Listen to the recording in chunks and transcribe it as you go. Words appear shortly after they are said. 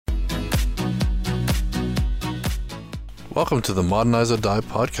Welcome to the Modernize or Die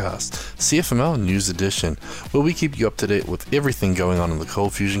podcast, CFML News Edition, where we keep you up to date with everything going on in the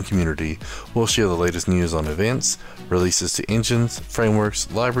Cold Fusion community. We'll share the latest news on events, releases to engines, frameworks,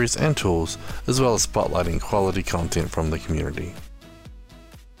 libraries, and tools, as well as spotlighting quality content from the community.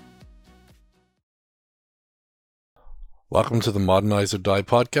 Welcome to the Modernize or Die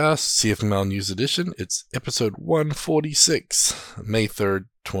podcast, CFML News Edition. It's episode 146, May 3rd,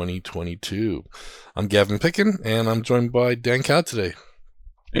 2022. I'm Gavin Pickin, and I'm joined by Dan Cow today.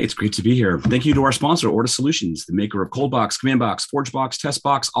 Hey, it's great to be here. Thank you to our sponsor, Orta Solutions, the maker of ColdBox, CommandBox, ForgeBox,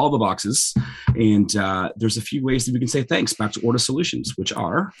 TestBox, all the boxes. And there's a few ways that we can say thanks back to Orta Solutions, which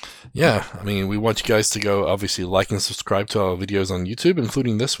are... Yeah, we want you guys to go, obviously, like and subscribe to our videos on YouTube,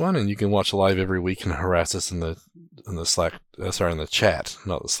 including this one, and you can watch live every week and harass us in the chat,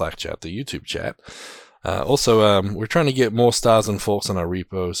 not the Slack chat, the YouTube chat. Also, we're trying to get more stars and forks on our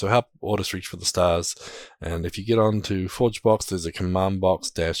repo, so help Ortus reach for the stars. And if you get onto ForgeBox, there's a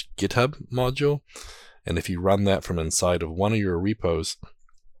CommandBox-GitHub module, and if you run that from inside of one of your repos,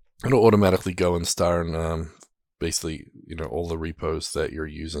 it'll automatically go and star in basically, all the repos that you're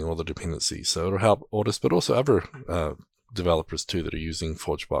using, all the dependencies. So it'll help Ortus, but also other developers too that are using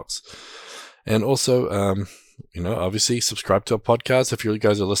ForgeBox. And also, obviously subscribe to our podcast. If you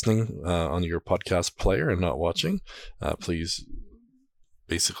guys are listening on your podcast player and not watching, please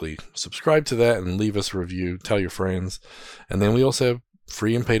basically subscribe to that and leave us a review, tell your friends. And then we also have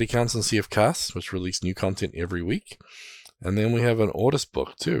free and paid accounts on CFcast, which release new content every week. And then we have an Ortus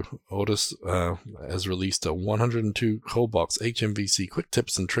book too. Ortus has released a 102 ColdBox HMVC quick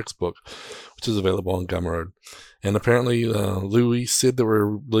tips and tricks book, which is available on Gumroad. And apparently Louis said that we're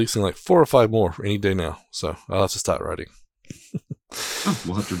releasing like 4 or 5 more any day now. So I'll have to start writing.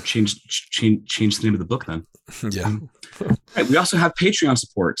 We'll have to change the name of the book then. Yeah. Right, we also have Patreon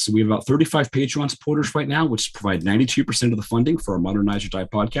support. So we have about 35 Patreon supporters right now, which provide 92% of the funding for our Modernize or Die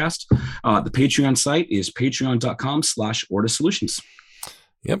podcast. The Patreon site is patreon.com/Orta Solutions.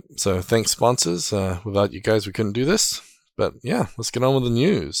 Yep. So thanks, sponsors. Without you guys, we couldn't do this. But yeah, let's get on with the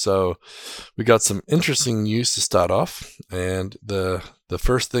news. So we got some interesting news to start off. And the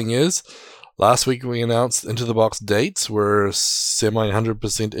first thing is, last week we announced Into the Box dates were semi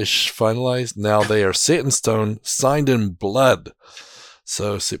 100%-ish finalized. Now they are set in stone, signed in blood.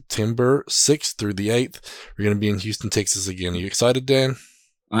 So September 6th through the 8th, we're going to be in Houston, Texas again. Are you excited, Dan?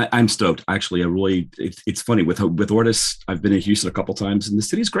 I'm stoked. Actually, it's funny with Ortus. I've been in Houston a couple times, and the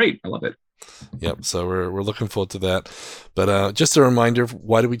city's great. I love it. Yep. So we're looking forward to that. But just a reminder,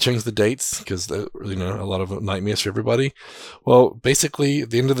 why did we change the dates? Because a lot of nightmares for everybody. Well, basically, at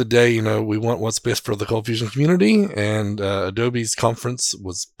the end of the day, we want what's best for the Cold Fusion community, and Adobe's conference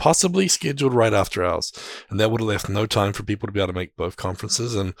was possibly scheduled right after ours, and that would have left no time for people to be able to make both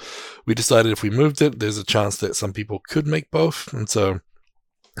conferences. And we decided if we moved it, there's a chance that some people could make both, and so.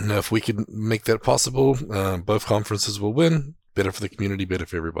 If we could make that possible, both conferences will win. Better for the community, better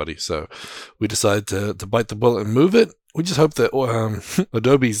for everybody. So we decided to bite the bullet and move it. We just hope that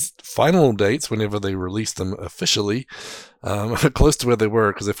Adobe's final dates, whenever they release them officially, are close to where they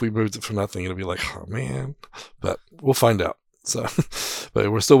were. Because if we moved it for nothing, it'll be like, oh man. But we'll find out. So,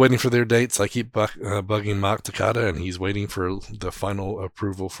 but we're still waiting for their dates. I keep bugging Mark Takata, and he's waiting for the final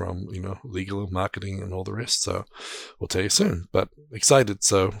approval from, legal, marketing, and all the rest. So we'll tell you soon, but excited.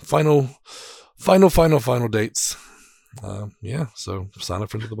 So final dates. So sign up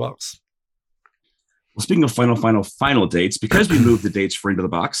for Into the Box. Well, speaking of final dates, because we moved the dates for Into the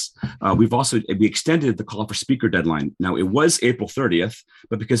Box, we extended the call for speaker deadline. Now, it was April 30th,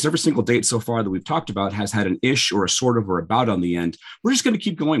 but because every single date so far that we've talked about has had an ish or a sort of or about on the end, we're just going to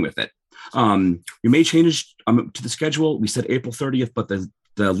keep going with it. We may change to the schedule. We said April 30th, but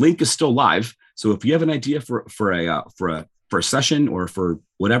the link is still live. So if you have an idea for a session or for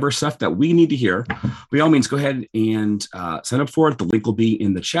whatever stuff that we need to hear, by all means, go ahead and sign up for it. The link will be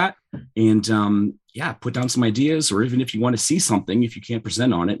in the chat. And put down some ideas, or even if you want to see something, if you can't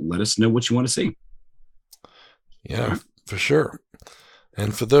present on it, let us know what you want to see. Yeah, for sure.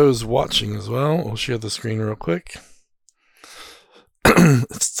 And for those watching as well, I'll share the screen real quick.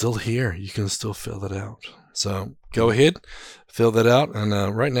 It's still here. You can still fill it out. So go ahead, fill that out. And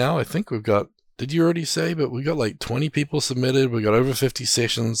right now, I think we've got, did you already say, but we got like 20 people submitted. We got over 50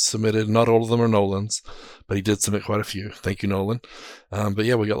 sessions submitted. Not all of them are Nolan's, but he did submit quite a few. Thank you, Nolan. But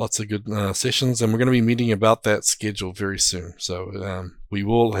yeah, we got lots of good sessions, and we're going to be meeting about that schedule very soon. So we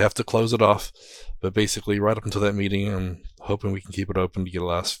will have to close it off, but basically right up until that meeting, I'm hoping we can keep it open to get a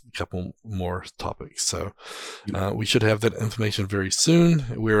last couple more topics. So we should have that information very soon.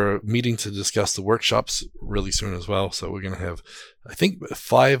 We're meeting to discuss the workshops really soon as well. So we're going to have, I think,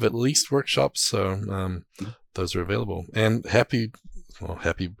 5 at least workshops. So those are available. And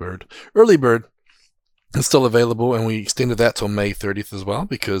Early Bird is still available, and we extended that till May 30th as well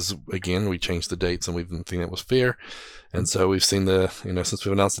because, again, we changed the dates and we didn't think that was fair. And so we've seen since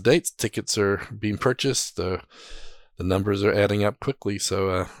we've announced the dates, tickets are being purchased. The numbers are adding up quickly,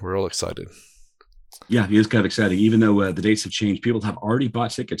 so we're all excited. Yeah, it is kind of exciting. Even though the dates have changed, people have already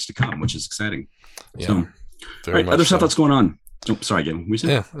bought tickets to come, which is exciting. Yeah, so, all right, other stuff that's going on. Oh, sorry, again.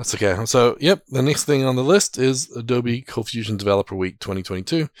 Yeah, that's okay. So, the next thing on the list is Adobe ColdFusion Developer Week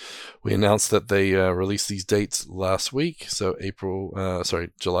 2022. We announced that they released these dates last week. So,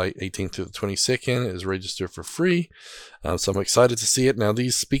 July 18th to the 22nd is registered for free. So I'm excited to see it. Now,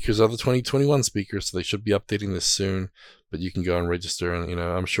 these speakers are the 2021 speakers, so they should be updating this soon. But you can go and register, and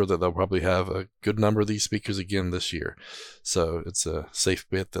I'm sure that they'll probably have a good number of these speakers again this year. So it's a safe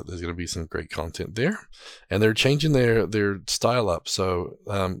bet that there's going to be some great content there. And they're changing their style up. So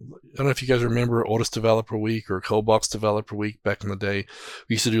I don't know if you guys remember Autodesk Developer Week or Coldbox Developer Week back in the day.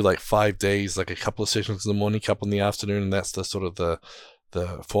 We used to do like 5 days, like a couple of sessions in the morning, a couple in the afternoon, and that's the sort of the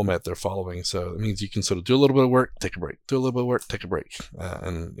format they're following. So it means you can sort of do a little bit of work, take a break, do a little bit of work, take a break,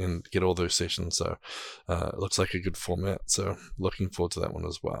 and get all those sessions. So it looks like a good format. So looking forward to that one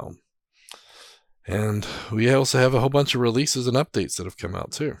as well. And we also have a whole bunch of releases and updates that have come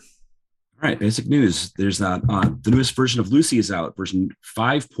out too. All right, basic news. There's that the newest version of Lucy is out, version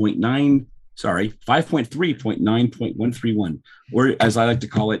 5.3.9.131, or as I like to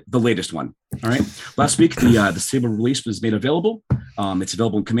call it, the latest one. All right. Last week, the stable release was made available. It's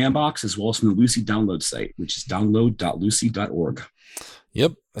available in Command Box as well as from the Lucy download site, which is download.lucy.org.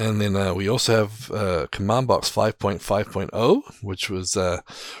 Yep. And then we also have Command Box 5.5.0, which was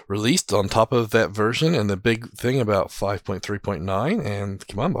released on top of that version. And the big thing about 5.3.9 and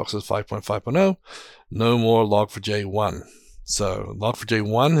Command Box is 5.5.0, no more Log4j 1. So Log4j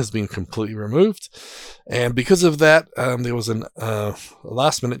 1 has been completely removed. And because of that, there was a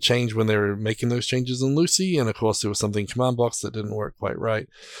last minute change when they were making those changes in Lucy. And of course, there was something in Command Box that didn't work quite right.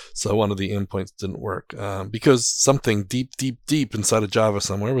 So one of the endpoints didn't work because something deep inside of Java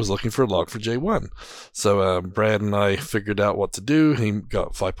somewhere was looking for Log4j 1. So Brad and I figured out what to do. He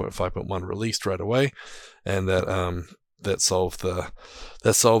got 5.5.1 released right away. And that solved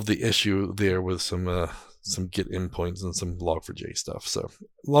the issue there with some Git endpoints and some Log4j stuff. So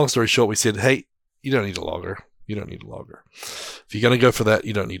long story short, we said, hey, you don't need a logger. You don't need a logger. If you're going to go for that,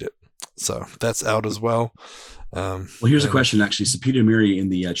 you don't need it. So that's out as well. Well, here's a question, actually. So Peter Miri in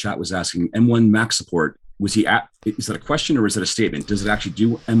the chat was asking, M1 Mac support, is that a question or is it a statement? Does it actually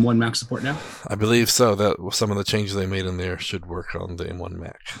do M1 Mac support now? I believe so. That some of the changes they made in there should work on the M1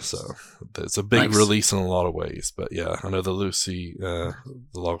 Mac. So it's a big release in a lot of ways. But yeah, I know the Lucy, the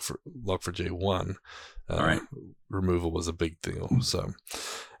Log4j 1 removal was a big deal. So,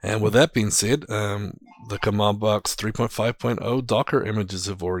 and with that being said, the Command Box 3.5.0 Docker images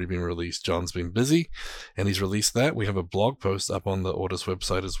have already been released. John's been busy, and he's released that. We have a blog post up on the Autodesk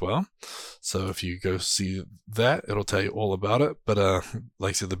website as well. So if you go see that, it'll tell you all about it. But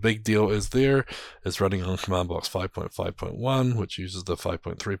like I said, the big deal is it's running on Command Box 5.5.1, which uses the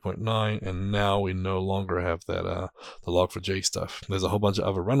 5.3.9, and now we no longer have that the Log4j stuff. There's a whole bunch of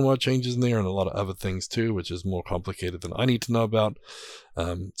other runware changes in there and a lot of other things too, which is more complicated than I need to know about.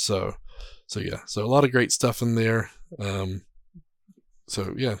 So a lot of great stuff in there.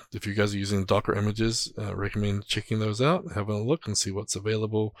 So yeah, if you guys are using Docker images, recommend checking those out, having a look and see what's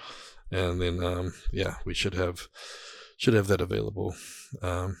available. And then we should have that available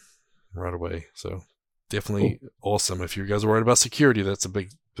right away. So definitely awesome. If you guys are worried about security, that's a big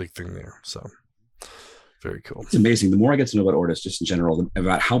thing there. So very cool. It's amazing. The more I get to know about Autodesk, just in general,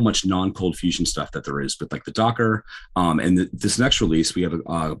 about how much non-ColdFusion stuff that there is, but like the Docker, and this next release, we have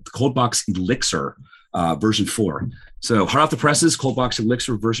the ColdBox Elixir version 4. So hot off the presses, ColdBox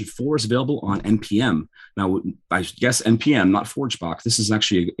Elixir version 4 is available on NPM. Now, I guess NPM, not ForgeBox. This is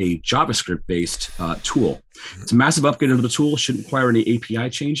actually a JavaScript-based tool. It's a massive upgrade of the tool. Shouldn't require any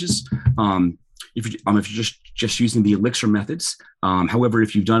API changes. If you're just using the Elixir methods. However,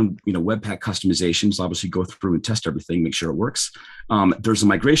 if you've done Webpack customizations, obviously go through and test everything, make sure it works. There's a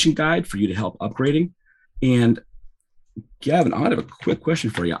migration guide for you to help upgrading. And Gavin, I have a quick question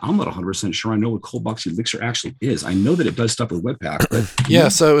for you. I'm not 100% sure I know what ColdBox Elixir actually is. I know that it does stuff with Webpack. But yeah,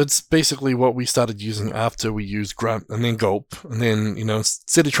 so it's basically what we started using after we used Grunt and then Gulp. And then,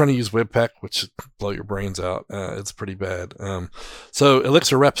 instead of trying to use Webpack, which blow your brains out, it's pretty bad. So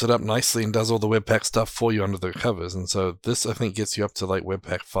Elixir wraps it up nicely and does all the Webpack stuff for you under the covers. And so this, I think, gets you up to like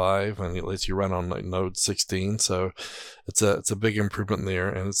Webpack 5 and it lets you run on like Node 16. So it's a big improvement there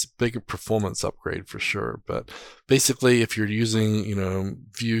and it's a big performance upgrade for sure. But basically, if you're using,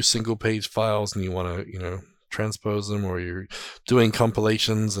 view single page files and you want to, transpose them, or you're doing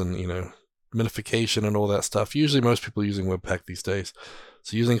compilations and, minification and all that stuff. Usually most people are using Webpack these days.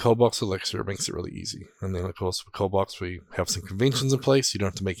 So using ColdBox Elixir makes it really easy. And then, of course, with ColdBox, we have some conventions in place. You don't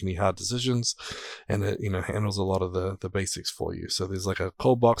have to make any hard decisions. And it, handles a lot of the basics for you. So there's like a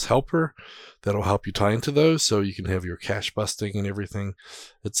ColdBox helper that'll help you tie into those, so you can have your cache busting and everything.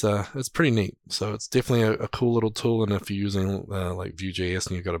 It's pretty neat. So it's definitely a cool little tool. And if you're using like Vue.js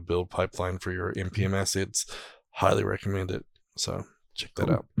and you've got a build pipeline for your NPM assets, highly recommend it. So check that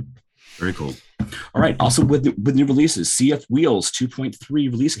out. Very cool. All right. Also, with new releases, CF Wheels 2.3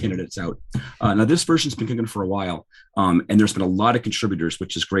 release candidates out. Now, this version's been kicking for a while, and there's been a lot of contributors,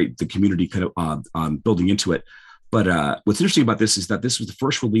 which is great. The community kind of building into it. But what's interesting about this is that this was the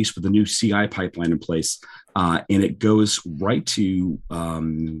first release with the new CI pipeline in place, and it goes right to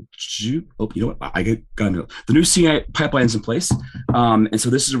the new CI pipelines in place, and so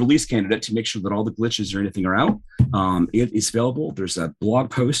this is a release candidate to make sure that all the glitches or anything are out. It is available. There's a blog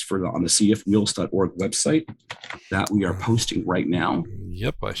post on the cfwheels.org website that we are posting right now.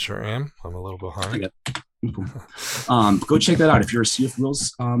 Yep, I sure am. I'm a little behind. Go check that out if you're a CF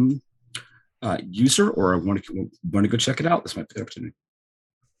Wheels user or want to go check it out. This might be the opportunity.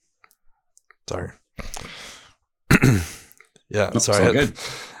 Sorry. Yeah, sorry.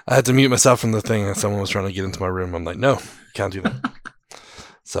 I had to mute myself from the thing, and someone was trying to get into my room. I'm like, no, can't do that.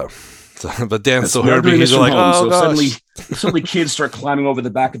 so but Dan still heard me. He's like, oh, so gosh. Suddenly kids start climbing over the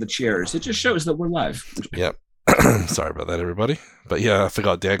back of the chairs. It just shows that we're live. Yep. Sorry about that, everybody. But yeah, I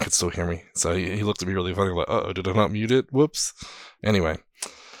forgot Dan could still hear me. So he looked at me really funny, like, oh, did I not mute it? Whoops. Anyway,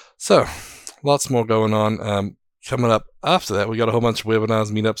 so lots more going on. Coming up after that, we got a whole bunch of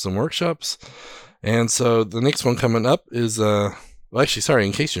webinars, meetups, and workshops. And so the next one coming up is, in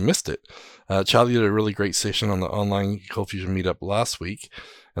case you missed it, Charlie did a really great session on the online ColdFusion meetup last week,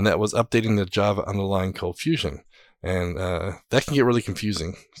 and that was updating the Java underlying ColdFusion. And that can get really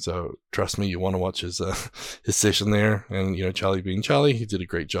confusing. So trust me, you want to watch his session there. And, Charlie being Charlie, he did a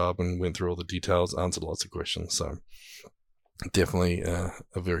great job and went through all the details, answered lots of questions. So definitely a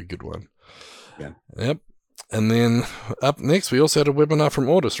very good one. Yeah. Yep. And then up next, we also had a webinar from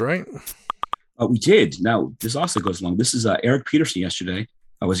Ortus, right? We did. Now, this also goes along. This is Eric Peterson yesterday.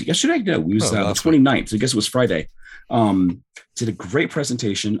 Was it yesterday? No, it was the 29th. So I guess it was Friday. Did a great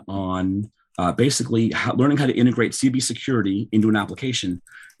presentation on basically learning how to integrate CB security into an application,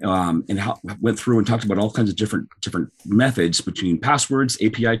 and how went through and talked about all kinds of different methods between passwords,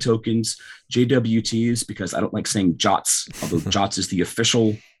 API tokens, JWTs, because I don't like saying JOTs, although JOTs is the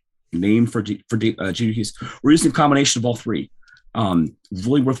official name for JWTs. We're using a combination of all three.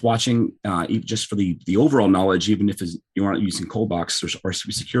 Really worth watching, just for the overall knowledge, even if you aren't using ColdBox or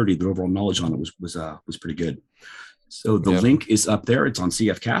CB security, the overall knowledge on it was pretty good. So the link is up there. It's on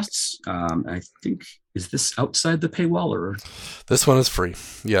CFcasts. I think, is this outside the paywall or? This one is free.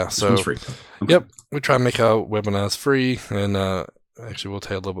 Yeah. This one's free. Okay. Yep. We try and make our webinars free, and actually we'll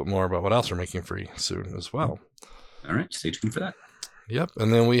tell you a little bit more about what else we're making free soon as well. All right. Stay tuned for that. Yep.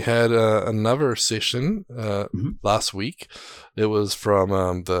 And then we had another session last week. It was from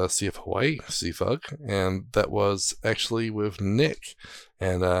the CF Hawaii CFUG, and that was actually with Nick.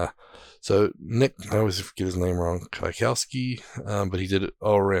 And so Nick, I always get his name wrong, Kaikowski, but he did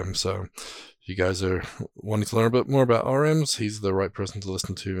ORM. So if you guys are wanting to learn a bit more about ORMs, he's the right person to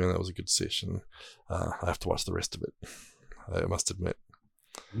listen to, and that was a good session. I have to watch the rest of it, I must admit.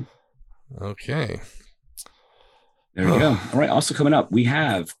 Okay. There we go. All right. Also coming up, we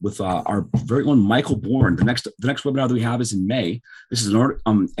have with our very own Michael Bourne. The next webinar that we have is in May. This is an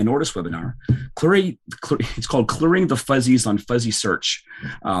Ortus webinar. It's called Clearing the Fuzzies on Fuzzy Search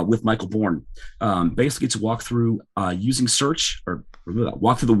with Michael Bourne. Basically, to walk through using search, or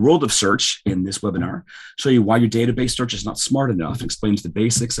walk through the world of search in this webinar, show you why your database search is not smart enough, explains the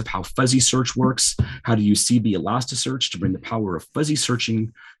basics of how fuzzy search works, how to use CB Elasticsearch to bring the power of fuzzy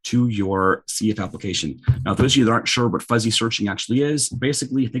searching to your CF application. Now, those of you that aren't sure what fuzzy searching actually is,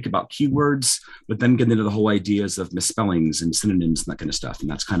 basically think about keywords, but then get into the whole ideas of misspellings and synonyms and that kind of stuff. And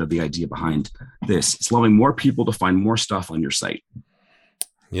that's kind of the idea behind this. It's allowing more people to find more stuff on your site.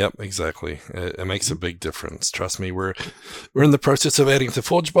 Yep, exactly. It makes a big difference. Trust me, we're in the process of adding to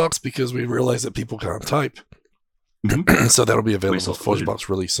ForgeBox because we realize that people can't type. So that'll be available for ForgeBox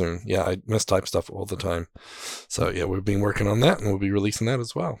really soon. Yeah, I mistype stuff all the time. So yeah, we've been working on that, and we'll be releasing that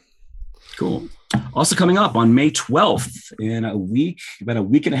as well. Cool. Also coming up on May 12th, in about a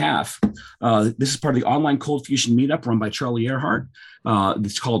week and a half, this is part of the online ColdFusion meetup run by Charlie Earhart.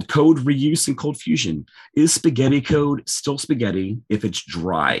 It's called Code Reuse in ColdFusion. Is spaghetti code still spaghetti if it's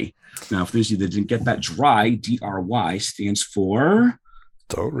dry? Now, for those of you that didn't get that, dry, DRY, stands for...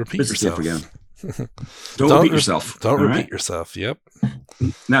 Don't repeat yourself. Again. Don't repeat yourself. Don't repeat yourself. Yep.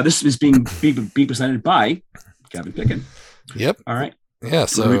 Now this is being presented by Gavin Pickin. Yep. All right. Yeah,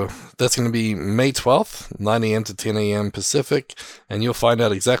 so that's going to be May 12th, 9 a.m. to 10 a.m. Pacific, and you'll find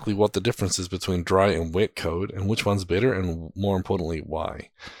out exactly what the difference is between dry and wet code and which one's better, and more importantly,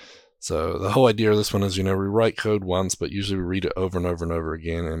 why. So the whole idea of this one is, we write code once, but usually we read it over and over and over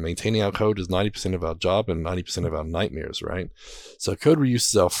again, and maintaining our code is 90% of our job and 90% of our nightmares, right? So code reuse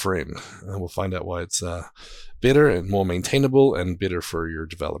is our friend, and we'll find out why it's better and more maintainable and better for your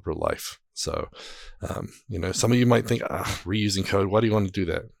developer life. So, some of you might think, reusing code, why do you want to do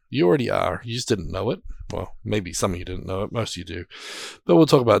that? You already are. You just didn't know it. Well, maybe some of you didn't know it. Most of you do. But we'll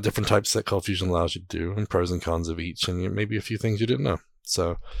talk about different types that ColdFusion allows you to do and pros and cons of each, and maybe a few things you didn't know.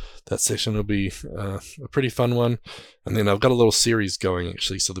 So that session will be a pretty fun one. And then I've got a little series going,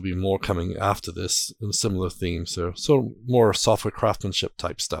 actually, so there'll be more coming after this in a similar theme. So more software craftsmanship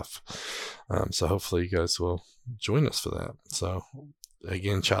type stuff. So hopefully you guys will join us for that. So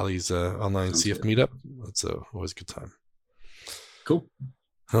again, Charlie's online CF meetup. It's always a good time. Cool.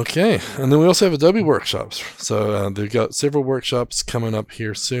 Okay, and then we also have Adobe workshops. So they've got several workshops coming up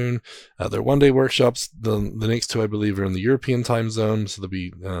here soon. They're one-day workshops. The next two, I believe, are in the European time zone. So they'll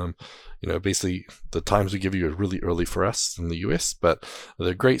be, basically the times we give you are really early for us in the US. But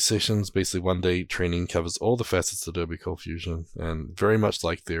they're great sessions. Basically, one-day training covers all the facets of Adobe ColdFusion, and very much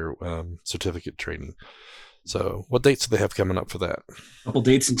like their certificate training. So what dates do they have coming up for that? A couple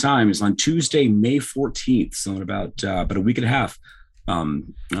dates and times. On Tuesday, May 14th, so in about a week and a half.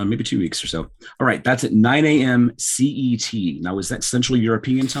 Maybe 2 weeks or so. All right, that's at 9 a.m. CET. Now, is that Central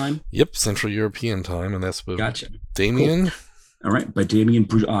European time? Yep, Central European time, and that's with Damien. Cool. All right, by Damien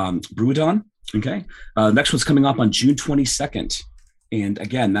Bruadon. Okay. Next one's coming up on June 22nd. And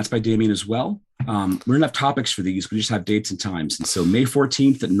again, that's by Damien as well. We don't have topics for these. We just have dates and times. And so May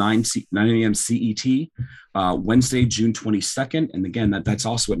 14th at 9 a.m. CET, Wednesday, June 22nd. And again, that's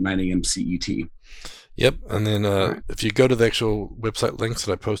also at 9 a.m. CET. Yep, and then if you go to the actual website links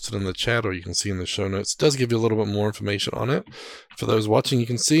that I posted in the chat, or you can see in the show notes, it does give you a little bit more information on it. For those watching, you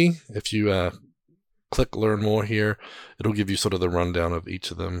can see, if you click Learn More here, it'll give you sort of the rundown of each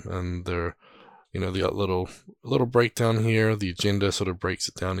of them, and they're, they got a little breakdown here. The agenda sort of breaks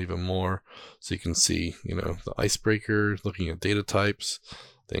it down even more, so you can see, the icebreaker, looking at data types,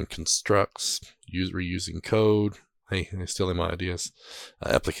 then constructs, reusing code. Hey, they're stealing my ideas.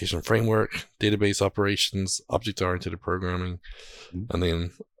 Application framework, database operations, object-oriented programming, and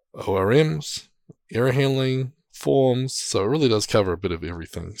then ORMs, error handling, forms. So it really does cover a bit of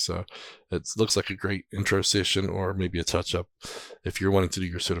everything. So it looks like a great intro session, or maybe a touch-up if you're wanting to do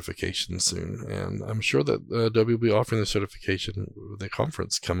your certification soon. And I'm sure that Adobe will be offering the certification with their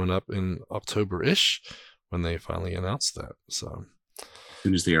conference coming up in October-ish when they finally announce that. So as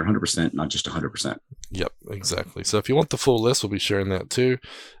soon as they are 100%, not just 100%. Yep, exactly. So if you want the full list, we'll be sharing that too,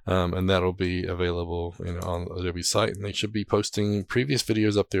 and that'll be available on Adobe site, and they should be posting previous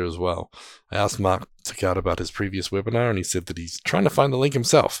videos up there as well. I asked Mark Takata about his previous webinar, and he said that he's trying to find the link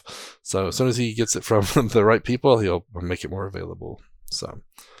himself. So as soon as he gets it from the right people, he'll make it more available. So,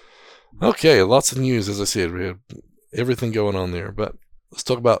 okay, lots of news. As I said, we have everything going on there, but let's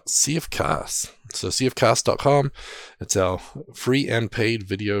talk about CFcast. So cfcast.com, it's our free and paid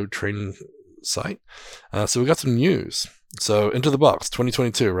video training site. So we got some news. So Into the Box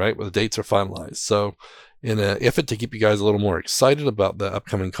 2022, right, where the dates are finalized. So in an effort to keep you guys a little more excited about the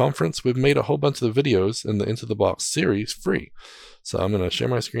upcoming conference, we've made a whole bunch of the videos in the Into the Box series free. So I'm going to share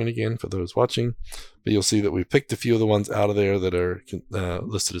my screen again for those watching, but you'll see that we've picked a few of the ones out of there that are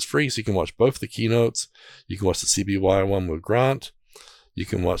listed as free. So you can watch both the keynotes. You can watch the CBY one with Grant. You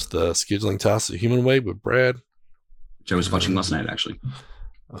can watch the scheduling tasks the human way with Brad. Which I was watching last night, actually.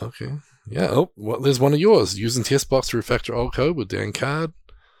 Okay. Yeah. Oh, well, there's one of yours. Using TestBox to refactor old code with Dan Card.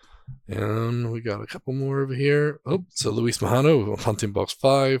 And we got a couple more over here. Oh, so Luis Mahano with Hunting Box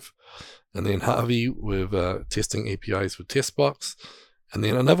 5. And then Harvey with testing APIs with TestBox. And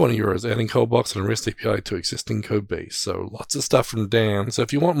then another one of yours, adding CodeBox and a REST API to existing code base. So lots of stuff from Dan. So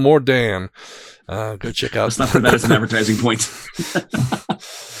if you want more Dan, go check out. Let's not put that as an advertising point.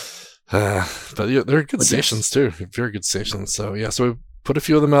 But yeah, they're good sessions too. Very good sessions. So yeah, so we put a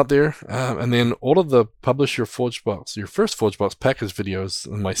few of them out there. And then all of the Publish Your ForgeBox, your first ForgeBox package videos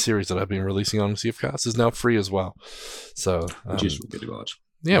in my series that I've been releasing on CFcast is now free as well. So which is good to watch.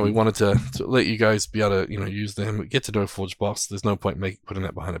 Yeah, we wanted to let you guys be able to use them, get to know ForgeBox. There's no point putting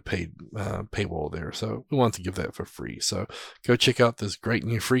that behind a paid paywall there, so we wanted to give that for free. So go check out this great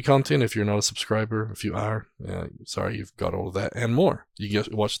new free content if you're not a subscriber. If you are, sorry, you've got all of that and more. You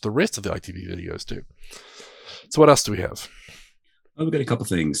can watch the rest of the ITV videos too. So what else do we have? Oh, we've got a couple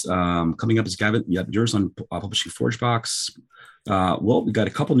things coming up. Is Gavin? Yep, yours on publishing ForgeBox. Well, we've got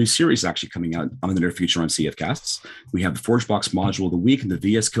a couple new series actually coming out in the near future on CFcasts. We have the ForgeBox module of the week and the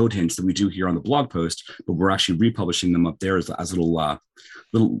VS Code hints that we do here on the blog post, but we're actually republishing them up there as little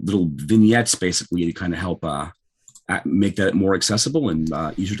vignettes, basically, to kind of help make that more accessible and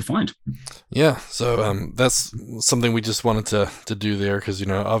easier to find. Yeah, so that's something we just wanted to do there because,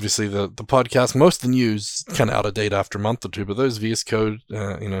 obviously the podcast, most of the news kind of out of date after a month or two, but those VS Code,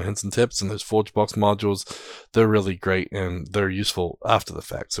 hints and tips and those ForgeBox modules, they're really great and they're useful after the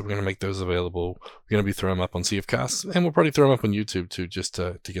fact. So we're going to make those available. We're going to be throwing them up on CFcasts, and we'll probably throw them up on YouTube too, just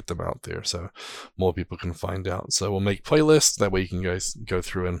to get them out there so more people can find out. So we'll make playlists. That way you can guys go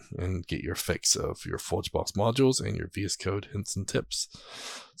through and get your fix of your ForgeBox modules and your VS Code hints and tips.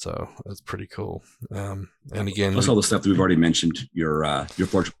 So that's pretty cool. And again, plus all the stuff that we've already mentioned, your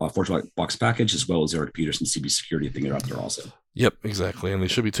ForgeBox package, as well as Eric Peterson CB security thing are up there also. Yep, exactly. And there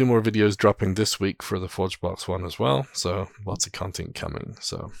should be 2 more videos dropping this week for the ForgeBox one as well. So lots of content coming.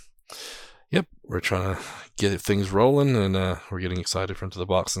 So yep, we're trying to get things rolling, and we're getting excited for Into the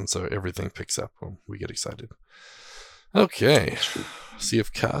Box, and so everything picks up when we get excited. Okay,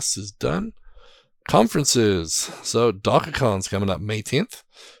 CFcast is done. Conferences. So DockerCon's coming up May 10th.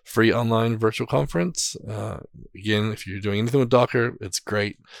 Free online virtual conference. Again, if you're doing anything with Docker, it's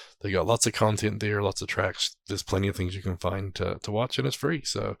great. They got lots of content there, lots of tracks. There's plenty of things you can find to watch, and it's free.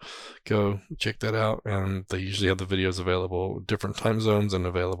 So go check that out. And they usually have the videos available, different time zones, and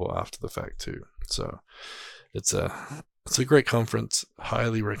available after the fact too. So it's a great conference.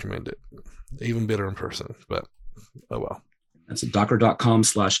 Highly recommend it. Even better in person, but oh well. That's at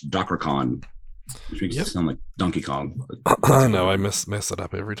docker.com/DockerCon. Which makes it sound like Donkey Kong. I know, I mess it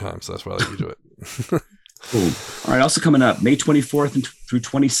up every time, so that's why I let you do it. Cool. All right, also coming up, May 24th through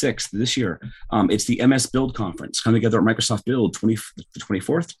 26th this year, it's the MS Build Conference, coming together at Microsoft Build the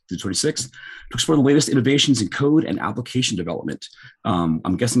 24th through 26th to explore the latest innovations in code and application development.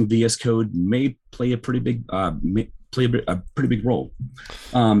 I'm guessing VS Code may play a pretty big role.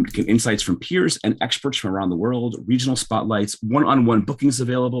 Get insights from peers and experts from around the world, regional spotlights, one-on-one bookings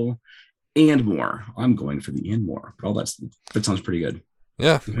available, and more. I'm going for the and more. But that sounds pretty good.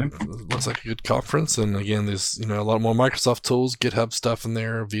 Yeah, okay. Looks like a good conference. And again, there's a lot more Microsoft tools, GitHub stuff in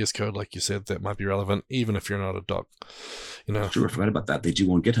there, VS Code, like you said, that might be relevant, even if you're not a doc. Sure, I forgot about that. They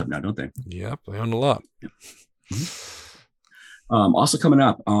do own GitHub now, don't they? Yep, they own a lot. Yep. Mm-hmm. Also coming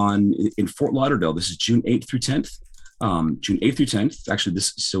up in Fort Lauderdale, this is June 8th through 10th. June 8th through 10th. Actually,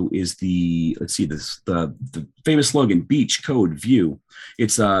 this is the famous slogan, Beach Code Vue.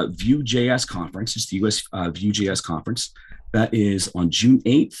 It's a Vue.js conference. It's the US Vue.js conference. That is on June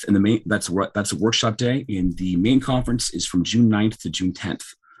 8th, and that's a workshop day. And the main conference is from June 9th to June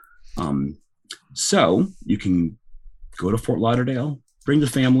 10th. So you can go to Fort Lauderdale, bring the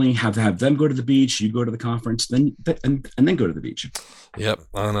family, have them go to the beach, you go to the conference, and then go to the beach. Yep,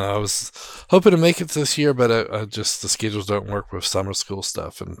 I know. I was hoping to make it this year, but just the schedules don't work with summer school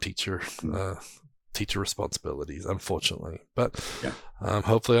stuff and teacher responsibilities, unfortunately. But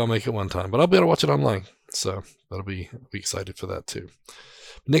hopefully I'll make it one time. But I'll be able to watch it online, so that'll be excited for that too.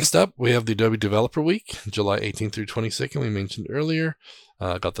 Next up, we have the Adobe Developer Week, July 18th through 22nd. We mentioned earlier.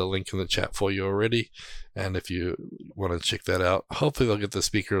 Got the link in the chat for you already. And if you want to check that out, hopefully they'll get the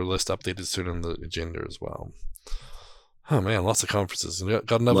speaker list updated soon on the agenda as well. Oh, man, lots of conferences.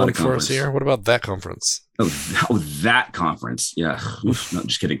 Got another one for us here? What about that conference? Oh, that conference. Yeah. Oof, no,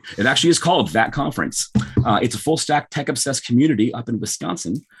 just kidding. It actually is called That Conference. It's a full stack tech obsessed community up in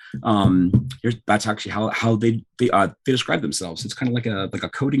Wisconsin. That's actually how they describe themselves. It's kind of like a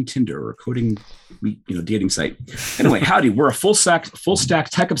coding Tinder or coding dating site. Anyway, howdy, we're a full stack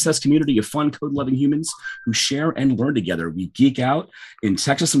tech obsessed community of fun code loving humans who share and learn together. We geek out in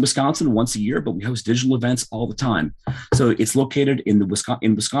Texas and Wisconsin once a year, but we host digital events all the time. So it's located in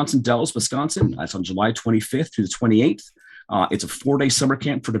Wisconsin Dells, Wisconsin. It's on July 25th through the 28th. It's a 4-day summer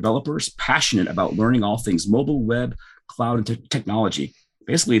camp for developers passionate about learning all things mobile, web, cloud, and technology.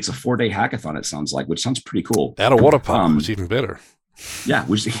 Basically, it's a 4-day hackathon, it sounds like, which sounds pretty cool. Add a water pump, which is even better. Yeah,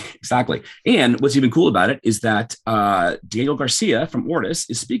 exactly. And what's even cool about it is that Daniel Garcia from Ortus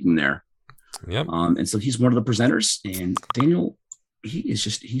is speaking there. Yep. And so he's one of the presenters. And Daniel,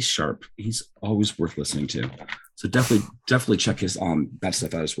 he's sharp. He's always worth listening to. So definitely check his that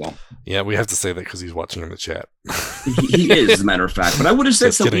stuff out as well. Yeah, we have to say that because he's watching in the chat. he is, as a matter of fact. But I would have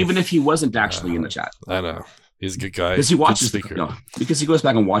said so even if he wasn't actually in the chat. I know. He's a good guy. Because he watches, because he goes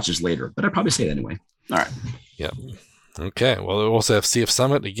back and watches later. But I'd probably say it anyway. All right. Yeah. Okay. Well, we also have CF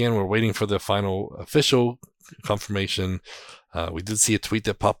Summit. Again, we're waiting for the final official confirmation. We did see a tweet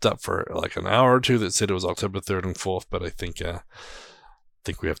that popped up for like an hour or two that said it was October 3rd and 4th, but I think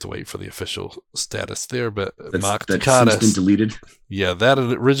we have to wait for the official status there. But Mark Takata, been deleted. Yeah, that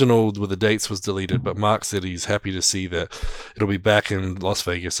original with the dates was deleted, but Mark said he's happy to see that it'll be back in Las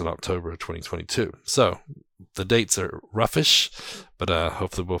Vegas in October of 2022. So the dates are roughish, but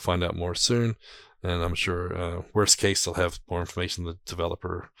hopefully we'll find out more soon. And I'm sure, worst case, they'll have more information the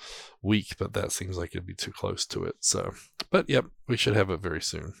developer week, but that seems like it'd be too close to it. So, but yep, we should have it very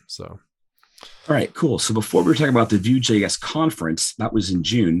soon. So, all right, cool. So before we were talking about the Vue.js conference, that was in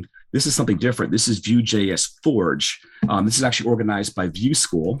June. This is something different. This is Vue.js Forge. This is actually organized by Vue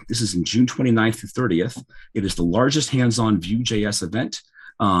School. This is in June 29th through 30th. It is the largest hands-on Vue.js event.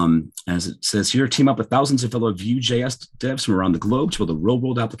 As it says here, team up with thousands of fellow Vue.js devs from around the globe to build a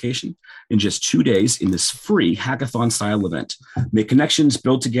real-world application in just 2 days in this free hackathon-style event. Make connections,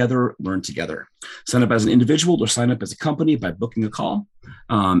 build together, learn together. Sign up as an individual or sign up as a company by booking a call.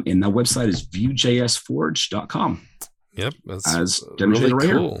 And that website is vuejsforge.com. Yep, that's as demonstrated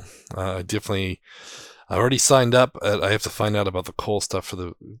really right cool. I already signed up. I have to find out about the call stuff for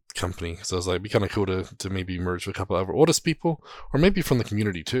the company. So it's like, it'd be kind of cool to maybe merge with a couple other Otis people, or maybe from the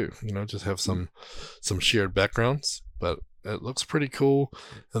community too. Just have some shared backgrounds. But it looks pretty cool.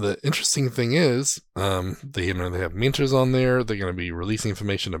 And the interesting thing is, they have mentors on there. They're going to be releasing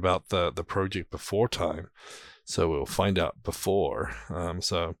information about the project before time, so we'll find out before.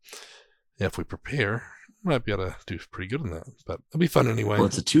 So if we prepare, might be able to do pretty good on that, but it'll be fun anyway. Well,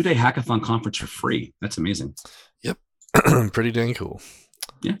 it's a 2-day hackathon conference for free. That's amazing. Yep. Pretty dang cool.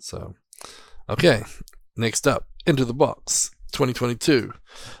 Yeah. So, okay. Next up, Into the Box 2022.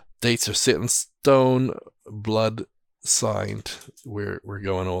 Dates are set in stone, blood signed. We're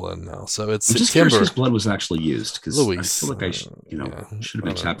going all in now. So it's I'm September. Just whose blood was actually used, because I Luis. feel like I should have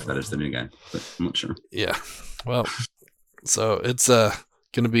been tapped for that as the new guy, but I'm not sure. Yeah. Well, so it's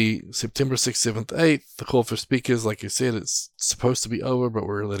going to be September 6th, 7th, 8th. The call for speakers, like you said, it's supposed to be over, but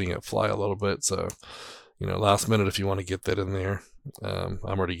we're letting it fly a little bit. So, last minute if you want to get that in there. I'm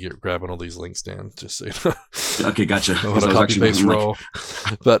already grabbing all these links, Dan, just so you know. Okay, gotcha. What a copy-paste roll.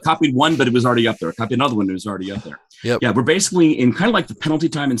 But copied one, but it was already up there. Copied another one, it was already up there. Yep. Yeah, we're basically in kind of like the penalty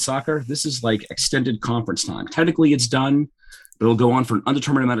time in soccer. This is like extended conference time. Technically, it's done, but it'll go on for an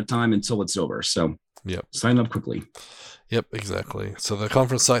undetermined amount of time until it's over. So yep. Sign up quickly. Yep, exactly. So the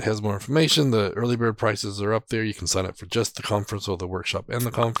conference site has more information. The early bird prices are up there. You can sign up for just the conference or the workshop and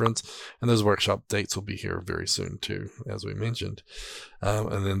the conference. And those workshop dates will be here very soon too, as we mentioned.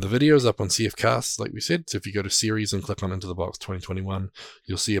 And then the video is up on CFcast, like we said. So if you go to series and click on Into the Box 2021,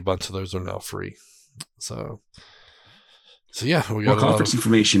 you'll see a bunch of those are now free. So yeah, we got conference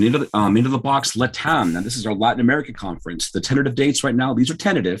information. Into the Box Latam. Now this is our Latin America conference. The tentative dates right now, these are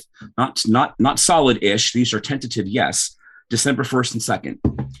tentative, not solid-ish. These are tentative, yes. December 1st and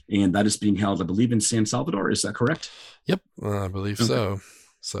 2nd. And that is being held, I believe, in San Salvador. Is that correct? Yep, I believe so.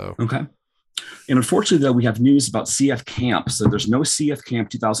 Okay. And unfortunately, though, we have news about CF Camp. So there's no CF Camp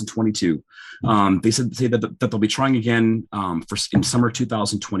 2022. They say that they'll be trying again in summer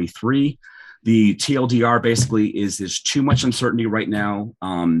 2023. The TLDR basically is there's too much uncertainty right now,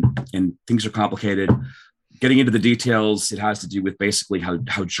 and things are complicated. Getting into the details, it has to do with basically how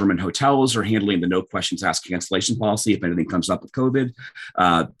German hotels are handling the no questions asked cancellation policy if anything comes up with COVID.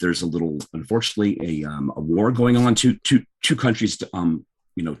 There's unfortunately, a war going on. Two countries,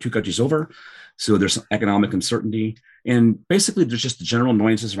 two countries over. So there's some economic uncertainty, and basically there's just the general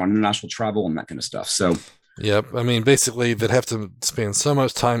annoyances around international travel and that kind of stuff. So. Yep. I mean, basically, they'd have to spend so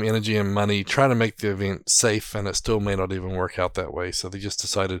much time, energy, and money trying to make the event safe, and it still may not even work out that way. So they just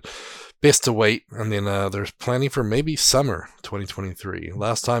decided best to wait, and then there's planning for maybe summer 2023.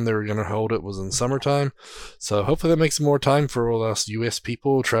 Last time they were going to hold it was in summertime, so hopefully that makes more time for all us U.S.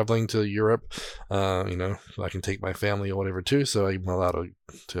 people traveling to Europe. I can take my family or whatever too, so I'm allowed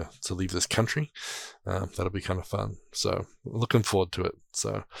to leave this country. That'll be kind of fun. So looking forward to it.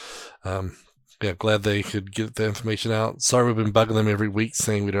 So. Yeah, glad they could get the information out. Sorry we've been bugging them every week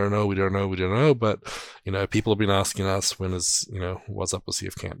saying we don't know. But, people have been asking us when is, what's up with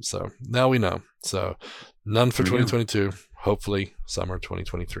CF Camp. So now we know. So none for 2022. Hopefully summer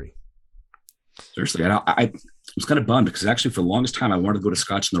 2023. Seriously, I was kind of bummed because actually for the longest time I wanted to go to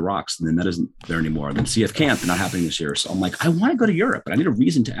Scotch in the Rocks, and then that isn't there anymore. And then CF Camp not happening this year. So I'm like, I want to go to Europe, but I need a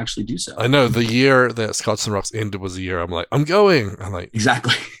reason to actually do so. I know the year that Scotch in the Rocks ended was the year I'm like, I'm going. I'm like,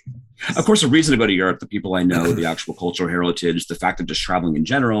 exactly. Of course, a reason to go to Europe, the people I know, the actual cultural heritage, the fact of just traveling in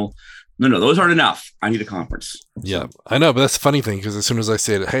general. No, those aren't enough. I need a conference. Yeah, I know, but that's the funny thing because as soon as I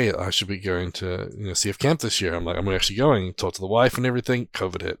said, hey, I should be going to CF Camp this year, I'm like, I'm actually going. Talk to the wife and everything.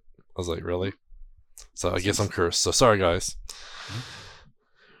 COVID hit. I was like, really? So I guess I'm cursed. So sorry, guys.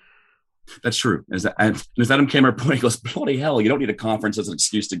 That's true. As Adam Cameron pointing, he goes, bloody hell, you don't need a conference as an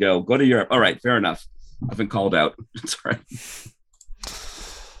excuse to go. Go to Europe. All right, fair enough. I've been called out. Sorry.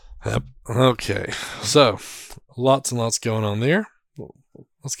 Yep. Okay. So lots and lots going on there.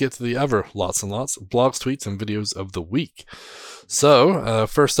 Let's get to the other lots and lots blogs, tweets, and videos of the week. So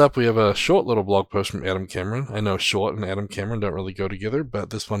first up, we have a short little blog post from Adam Cameron. I know short and Adam Cameron don't really go together,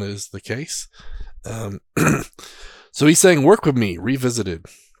 but this one is the case. So he's saying, work with me, revisited.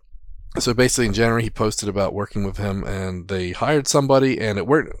 So basically in January, he posted about working with him, and they hired somebody, and it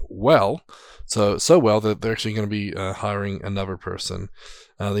worked well. So well that they're actually going to be hiring another person.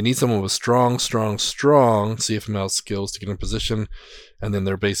 They need someone with strong CFML skills to get in position. And then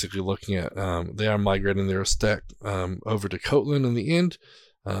they're basically looking at, they are migrating their stack over to Kotlin in the end,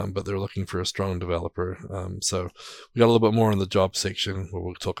 but they're looking for a strong developer. So we got a little bit more in the job section where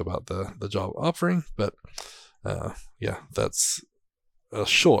we'll talk about the job offering. But yeah, that's a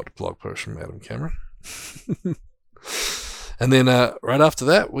short blog post from Adam Cameron. And then right after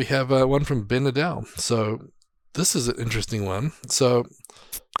that, we have one from Ben Adele. So this is an interesting one. So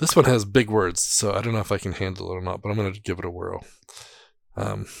this one has big words, so I don't know if I can handle it or not, but I'm going to give it a whirl.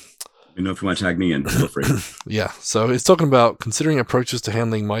 You know, if you want to tag me in, feel free. Yeah, so it's talking about considering approaches to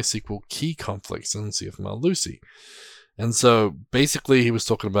handling MySQL key conflicts in CFML Lucy. And so basically he was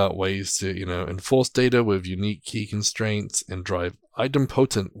talking about ways to, enforce data with unique key constraints and drive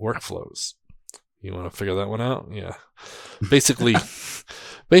idempotent workflows. You want to figure that one out? Yeah. Basically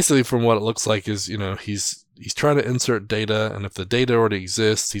from what it looks like is, he's trying to insert data, and if the data already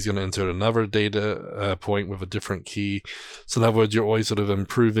exists, he's going to insert another data point with a different key. So in other words, you're always sort of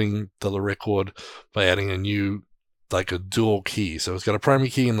improving the record by adding a new, like a dual key. So it's got a primary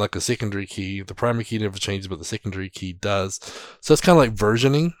key and like a secondary key. The primary key never changes, but the secondary key does. So it's kind of like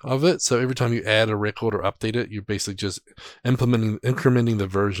versioning of it. So every time you add a record or update it, you're basically just incrementing the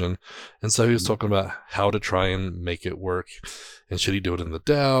version. And so he was talking about how to try and make it work. And should he do it in the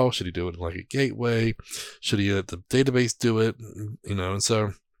DAO? Should he do it in like a gateway? Should he let the database do it? And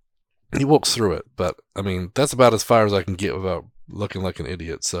so he walks through it. But I mean, that's about as far as I can get without looking like an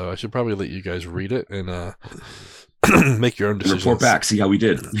idiot. So I should probably let you guys read it and make your own decisions. Report back, see how we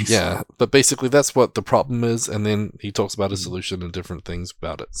did. Yeah, but basically that's what the problem is, and then he talks about a solution and different things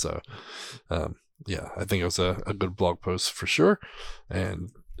about it. So, yeah, I think it was a good blog post for sure.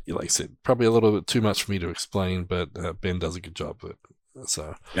 And like I said, probably a little bit too much for me to explain, but Ben does a good job of it.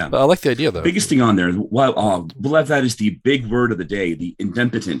 So, yeah, but I like the idea though. Biggest thing on there, we'll have that as the big word of the day, the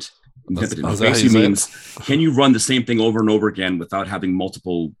idempotent. Idempotent basically means can you run the same thing over and over again without having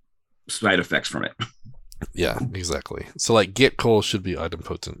multiple side effects from it? Yeah, exactly. So like get call should be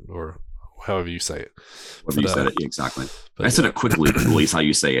idempotent, or however you say it. However you said it, exactly. I said it quickly, at least how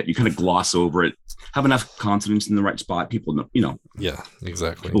you say it. You kind of gloss over it, have enough confidence in the right spot. People know, Yeah,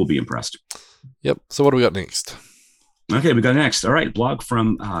 exactly. People will be impressed. Yep. So what do we got next? Okay, we got next. All right, blog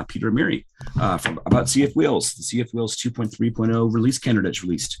from Peter Amiri about CF Wheels. The CF Wheels 2.3.0 release candidates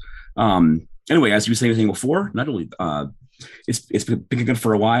released. Anyway, as you were saying before, not only it's been good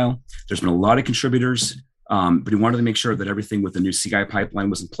for a while. There's been a lot of contributors. But he wanted to make sure that everything with the new CI pipeline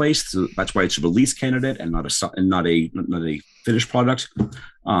was in place. So that's why it's a release candidate and not a finished product.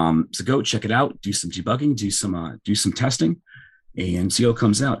 So go check it out, do some debugging, do some testing, and see how it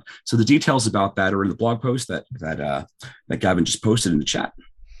comes out. So the details about that are in the blog post that Gavin just posted in the chat.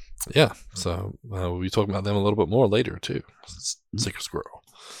 Yeah. So we'll be talking about them a little bit more later too. Sicker squirrel.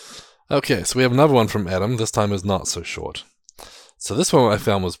 Okay, so we have another one from Adam. This time is not so short. So this one I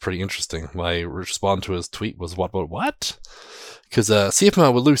found was pretty interesting. My response to his tweet was, what? Because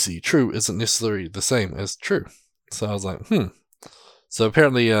CFML with Lucy, true isn't necessarily the same as true. So I was like, So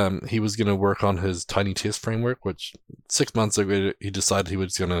apparently he was going to work on his tiny test framework, which 6 months ago he decided he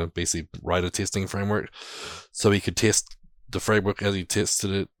was going to basically write a testing framework so he could test the framework as he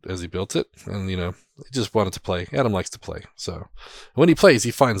tested it, as he built it. And, he just wanted to play. Adam likes to play. So when he plays,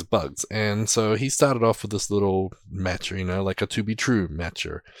 he finds bugs. And so he started off with this little matcher, like a to be true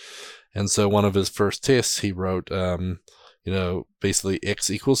matcher. And so one of his first tests, he wrote, basically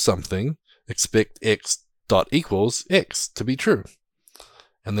x equals something, expect x dot equals x to be true.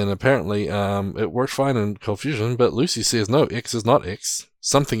 And then apparently it worked fine in Cold Fusion, but Lucy says, no, x is not x.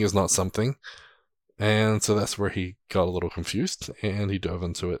 Something is not something. And so that's where he got a little confused, and he dove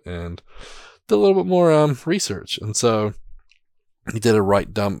into it and did a little bit more research. And so he did a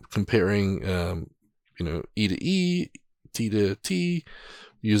right dump comparing, E to E, T to T,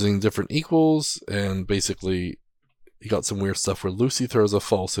 using different equals. And basically he got some weird stuff where Lucy throws a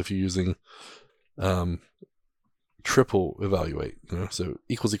false if you're using triple evaluate, so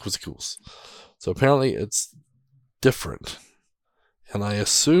equals equals equals. So apparently it's different. And I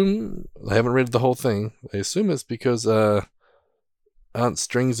assume, I haven't read the whole thing, I assume it's because aren't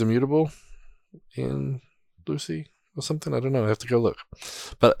strings immutable in Lucy or something? I don't know, I have to go look.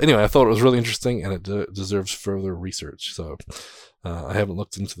 But anyway, I thought it was really interesting, and it deserves further research. So I haven't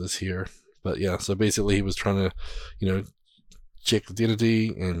looked into this here. But yeah, so basically he was trying to, check identity,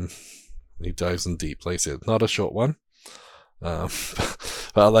 and he dives in deep. Like I said, not a short one. But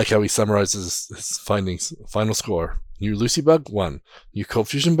I like how he summarizes his findings. Final score: new Lucy bug 1, new Cold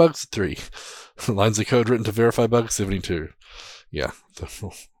Fusion bugs 3, lines of code written to verify bugs 72. Yeah,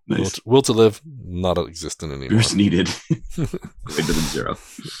 Nice. will to live not existent anymore. Years needed. Greater than 0.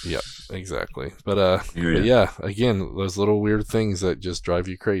 Yeah, exactly. But yeah, again, those little weird things that just drive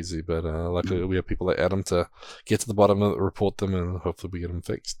you crazy. But luckily, we have people like Adam to get to the bottom of it, report them, and hopefully we get them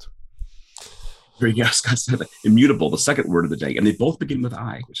fixed. Very yeah, Scott said that. Immutable, the second word of the day, and they both begin with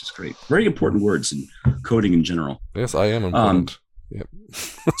I, which is great. Very important words in coding in general. Yes, I am important. Yep.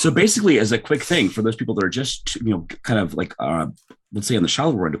 So basically, as a quick thing for those people that are just kind of like let's say on the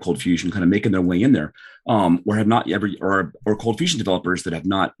shallower end of Cold Fusion, kind of making their way in there, or have not ever, or Cold Fusion developers that have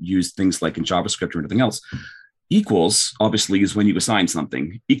not used things like in JavaScript or anything else. Equals obviously is when you assign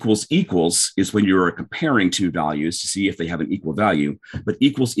something. Equals is when you're comparing two values to see if they have an equal value. But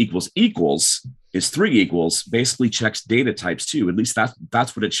equals is 3 equals, basically checks data types too. At least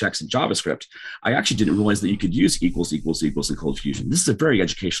that's what it checks in JavaScript. I actually didn't realize that you could use equals in Cold Fusion. This is a very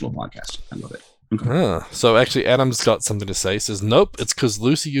educational podcast. I love it. Okay. So actually, Adam's got something to say. He says, nope, it's because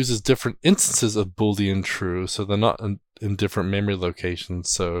Lucy uses different instances of Boolean true, so they're not in different memory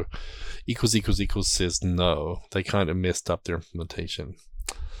locations. So equals says no. They kind of messed up their implementation.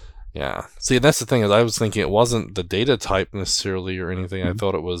 Yeah. See, that's the thing, is I was thinking it wasn't the data type necessarily or anything. I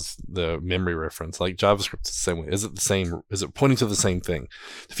thought it was the memory reference. Like JavaScript's the same way. Is it the same? Is it pointing to the same thing?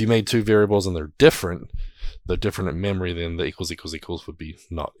 If you made 2 variables and they're different in memory, then the equals would be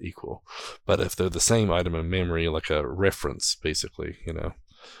not equal. But if they're the same item in memory, like a reference, basically,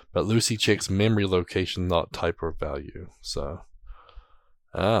 But Lucy checks memory location, not type or value. So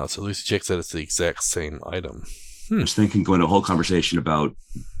Lucy checks that it's the exact same item. I was thinking, going to a whole conversation about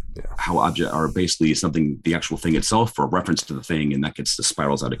how object are basically something, the actual thing itself, for a reference to the thing, and that gets the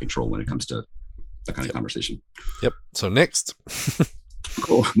spirals out of control when it comes to that kind of conversation. Yep. So next.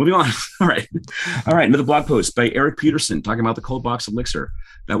 Cool. Moving on. All right. Another blog post by Eric Peterson talking about the Cold Box Elixir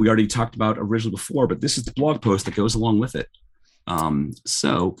that we already talked about originally before, but this is the blog post that goes along with it.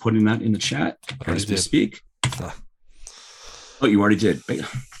 So putting that in the chat as we speak. Oh, you already did.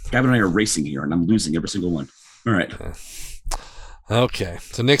 Gavin and I are racing here, and I'm losing every single one. All right. Okay.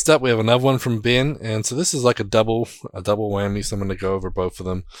 So next up, we have another one from Ben, and so this is like a double whammy. So I'm going to go over both of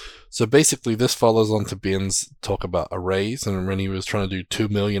them. So basically, this follows on to Ben's talk about arrays, and when he was trying to do 2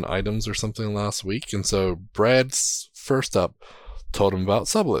 million items or something last week. And so Brad's first up told him about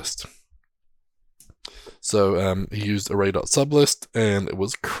sublist. So he used array.sublist, and it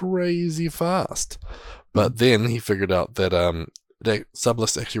was crazy fast. But then he figured out that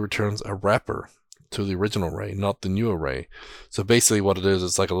sublist actually returns a wrapper to the original array, not the new array. So basically what it is,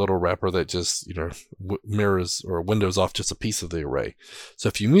 it's like a little wrapper that just, mirrors or windows off just a piece of the array. So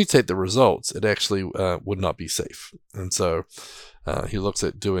if you mutate the results, it actually would not be safe. And so he looks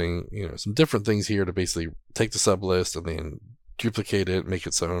at doing, some different things here to basically take the sublist and then duplicate it, make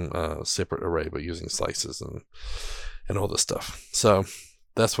its own separate array by using slices and all this stuff. So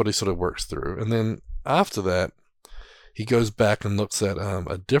that's what he sort of works through. And then after that, he goes back and looks at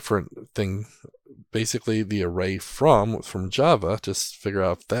a different thing, basically the array from Java, to figure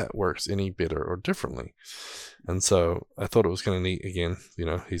out if that works any better or differently. And so I thought it was kind of neat. Again,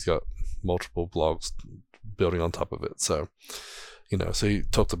 he's got multiple blogs building on top of it. So, so he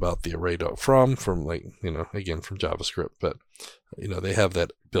talked about the array.from again, from JavaScript, but, they have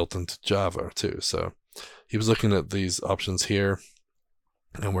that built into Java too. So he was looking at these options here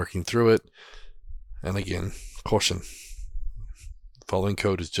and working through it. And again, caution. Following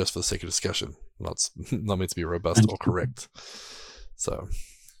code is just for the sake of discussion, not meant to be robust or correct. So,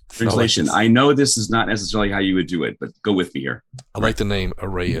 translation. I know this is not necessarily how you would do it, but go with me here. I like the name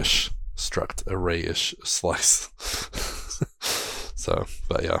arrayish struct, arrayish slice. So,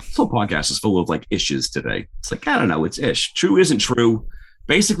 but yeah, this whole podcast is full of like ishes today. It's like, I don't know, it's ish. True isn't true.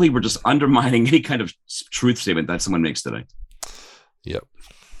 Basically, we're just undermining any kind of truth statement that someone makes today. Yep.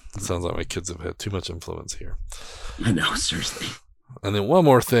 It sounds like my kids have had too much influence here. I know, seriously. And then one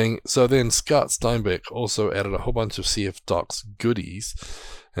more thing. So then Scott Steinbeck also added a whole bunch of CF Docs goodies.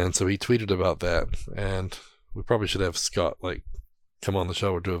 And so he tweeted about that. And we probably should have Scott come on the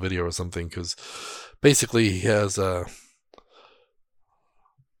show or do a video or something, because basically he has a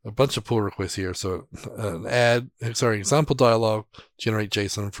bunch of pull requests here. So example dialog, generate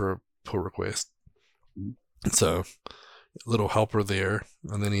JSON for a pull request. So a little helper there,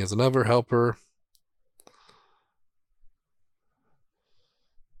 and then he has another helper.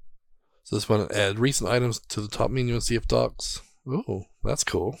 So this one, add recent items to the top menu in CF Docs. Oh, that's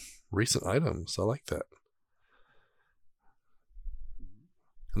cool. Recent items. I like that.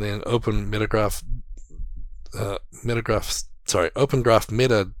 And then open Metagraph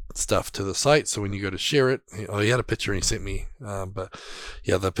meta stuff to the site. So when you go to share it, he had a picture he sent me, but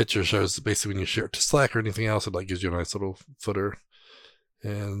yeah, the picture shows basically when you share it to Slack or anything else, it like gives you a nice little footer.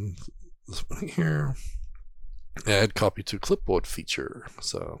 And this one here, add copy to clipboard feature.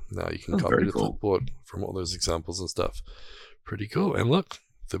 So now you can copy to clipboard from all those examples and stuff. Pretty cool. And look,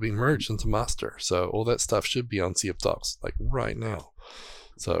 they're being merged into master. So all that stuff should be on CF Docs like right now.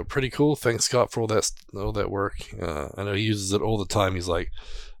 So pretty cool. Thanks, Scott, for all that work. I know he uses it all the time. He's like,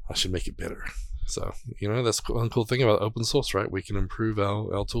 I should make it better. So, that's one cool thing about open source, right? We can improve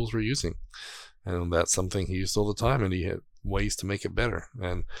our tools we're using. And that's something he used all the time, and he had ways to make it better.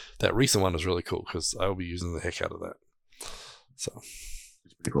 And that recent one is really cool because I will be using the heck out of that. So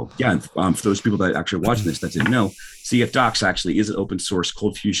it's pretty cool. Yeah, and for those people that actually watching this that didn't know, CF Docs actually is an open source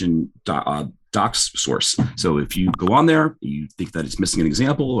ColdFusion docs source. So if you go on there, you think that it's missing an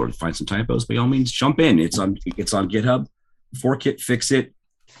example or find some typos, by all means, jump in. It's on GitHub. Fork it, fix it,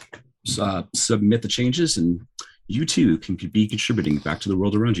 submit the changes, and you too can be contributing back to the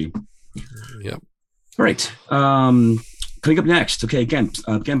world around you. Yep. All right. Coming up next, okay, again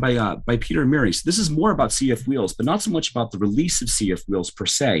by Peter Miri. So this is more about CF Wheels, but not so much about the release of CF Wheels per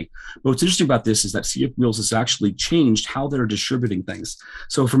se. But what's interesting about this is that CF Wheels has actually changed how they're distributing things.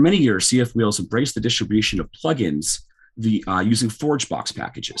 So for many years, CF Wheels embraced the distribution of plugins using ForgeBox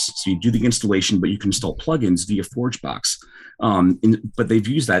packages. So you do the installation, but you can install plugins via ForgeBox. But they've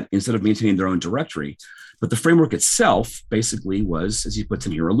used that instead of maintaining their own directory. But the framework itself basically was, as he puts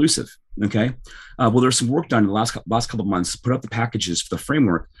in here, elusive. Okay. Well, there's some work done in the last couple of months to put up the packages for the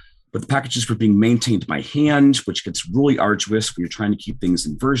framework, but the packages were being maintained by hand, which gets really arduous when you're trying to keep things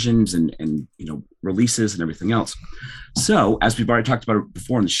in versions and releases and everything else. So, as we've already talked about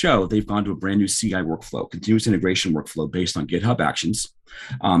before in the show, they've gone to a brand new CI workflow, continuous integration workflow based on GitHub Actions,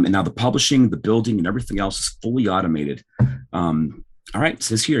 and now the publishing, the building, and everything else is fully automated. All right, it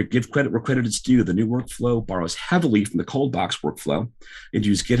says here, give credit where credit is due. The new workflow borrows heavily from the ColdBox workflow. It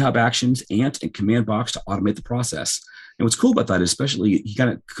uses GitHub Actions, Ant, and CommandBox to automate the process. And what's cool about that, especially, he kind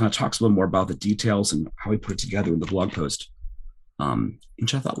of talks a little more about the details and how he put it together in the blog post,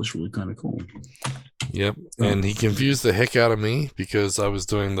 which I thought was really kind of cool. Yep, and he confused the heck out of me because I was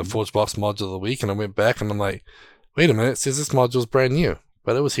doing the ForgeBox module of the week, and I went back and I'm like, wait a minute, it says this module is brand new,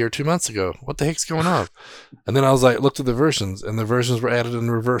 but it was here 2 months ago. What the heck's going on? And then I was like, looked at the versions, and the versions were added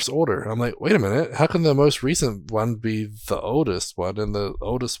in reverse order. I'm like, wait a minute, how can the most recent one be the oldest one, and the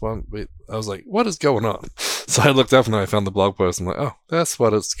oldest one? I was like, what is going on? So I looked up and I found the blog post. I'm like, oh, that's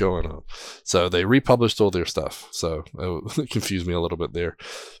what is going on. So they republished all their stuff. So it confused me a little bit there.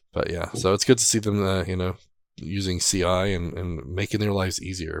 But yeah, so it's good to see them, using CI and making their lives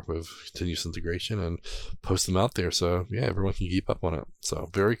easier with continuous integration and post them out there. So yeah, everyone can keep up on it. So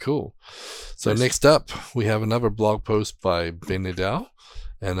very cool. So next up, we have another blog post by Ben Nadal.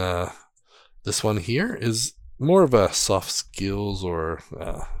 And this one here is more of a soft skills or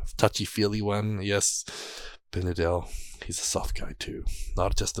touchy-feely one. Yes, Ben Nadal, he's a soft guy too,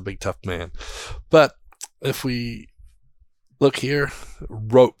 not just a big tough man. But if we look here,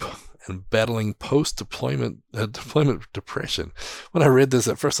 rope and battling post-deployment deployment depression. When I read this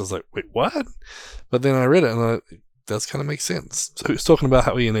at first, I was like, wait, what? But then I read it, and it does kind of make sense. So he was talking about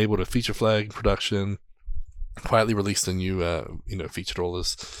how he enabled a feature flag in production, quietly released a new, featured all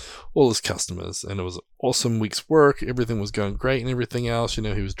his customers, and it was an awesome week's work. Everything was going great and everything else. He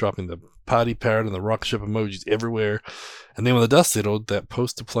was dropping the party parrot and the rocket ship emojis everywhere. And then when the dust settled, that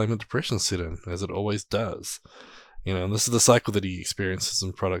post-deployment depression set in, as it always does. And this is the cycle that he experiences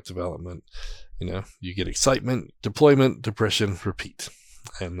in product development. You get excitement, deployment, depression, repeat.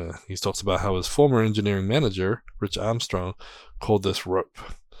 And he talks about how his former engineering manager, Rich Armstrong, called this rope.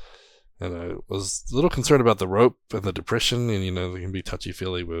 And I was a little concerned about the rope and the depression, and they can be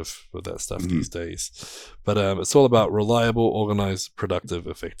touchy-feely with that stuff these days. But it's all about reliable, organized, productive,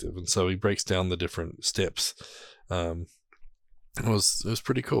 effective. And so he breaks down the different steps. It was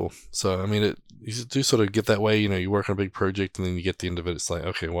pretty cool. So, you do sort of get that way, you work on a big project and then you get to the end of it, it's like,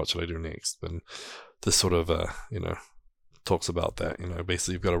 okay, what should I do next? And this sort of, talks about that.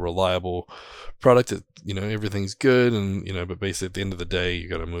 Basically you've got a reliable product that, everything's good, and, but basically at the end of the day, you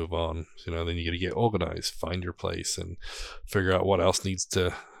got to move on. Then you got to get organized, find your place, and figure out what else needs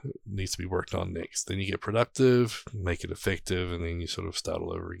to be worked on next. Then you get productive, make it effective, and then you sort of start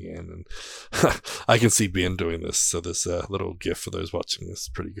all over again. And I can see Ben doing this. So this little GIF for those watching this is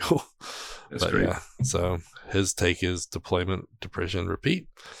pretty cool. That's great. Yeah, so his take is deployment, depression, repeat.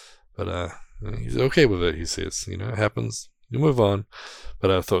 But he's okay with it. He says, it happens. You move on.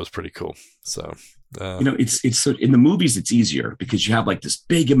 But I thought it was pretty cool. So. It's so in the movies, it's easier because you have like this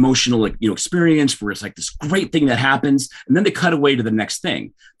big emotional, experience where it's like this great thing that happens, and then they cut away to the next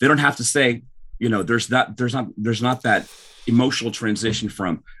thing. They don't have to say, there's not that emotional transition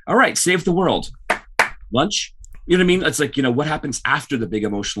from, all right, save the world, lunch. You know what I mean? It's like, what happens after the big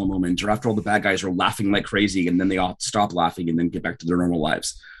emotional moment, or after all the bad guys are laughing like crazy, and then they all stop laughing and then get back to their normal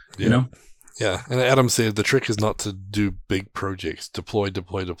lives. Yeah. Yeah, and Adam said the trick is not to do big projects. Deploy.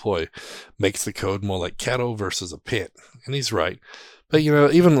 Makes the code more like cattle versus a pet. And he's right. But,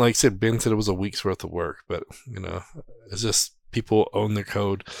 even like I said, Ben said it was a week's worth of work. But, it's just people own their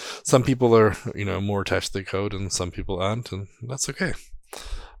code. Some people are, more attached to their code, and some people aren't. And that's okay.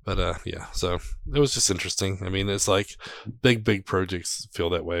 But, yeah, so it was just interesting. I mean, it's like big projects feel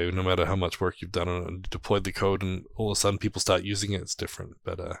that way. No matter how much work you've done on it and deployed the code, and all of a sudden people start using it, it's different.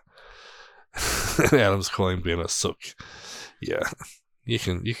 But, Adam's calling Ben a sook. Yeah, you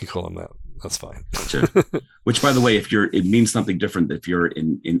can call him that. That's fine. Sure. Which, by the way, it means something different if you're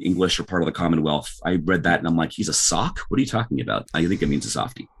in English or part of the Commonwealth. I read that and I'm like, he's a sock? What are you talking about? I think it means a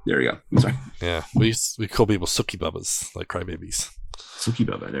softie. There you go. I'm sorry. Yeah, we call people sookie bubbas, like crybabies. Sookie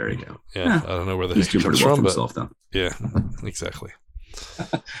bubba. There you go. Yeah, I don't know where the he's heck doing comes pretty well from, for but himself, though. Yeah, exactly.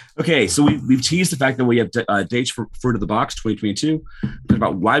 Okay, so we've teased the fact that we have dates for Fruit of the Box 2022. Talked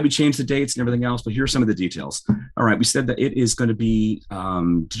about why we changed the dates and everything else, but here are some of the details. All right, we said that it is going to be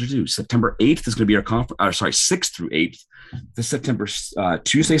September 8th is going to be our conference. 6th through 8th.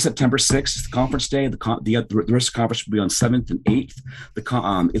 Tuesday, September 6th is the conference day. The rest of the conference will be on 7th and 8th.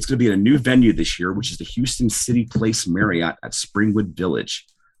 It's going to be at a new venue this year, which is the Houston City Place Marriott at Springwoods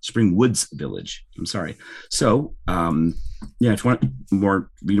Village. I'm sorry. So, if you want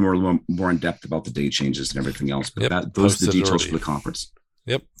be more in depth about the date changes and everything else, but those are the details for the conference.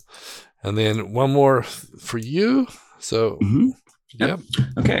 Yep. And then one more for you. So, Yep.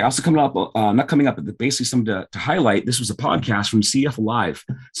 Okay. Also not coming up, but basically something to highlight. This was a podcast from CF Live.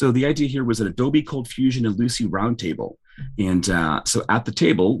 So the idea here was an Adobe Cold Fusion and Lucy roundtable. And so at the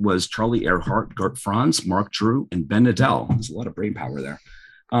table was Charlie Earhart, Gert Franz, Mark Drew, and Ben Nadel. There's a lot of brain power there.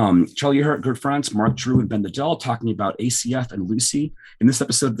 Charlie Earhart, Gert Franz, Mark Drew, and Ben Nadel talking about ACF and Lucy in this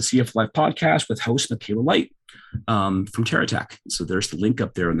episode of the CF Live podcast with host Michaela Light from TerraTech. So there's the link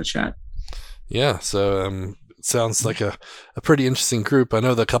up there in the chat. Yeah. So it sounds like a pretty interesting group. I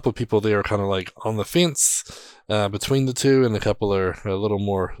know that a couple of people there are kind of like on the fence between the two, and a couple are a little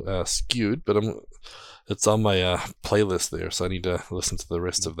more skewed, but it's on my playlist there, so I need to listen to the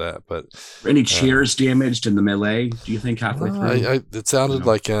rest of that. But were any chairs damaged in the melee, do you think, halfway through? It sounded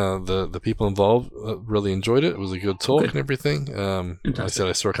like the people involved really enjoyed it. It was a good talk and everything. Like I said,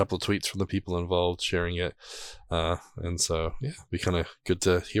 I saw a couple of tweets from the people involved sharing it. And so, yeah, it'd be kind of good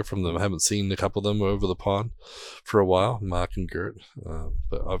to hear from them. I haven't seen a couple of them over the pond for a while, Mark and Gert.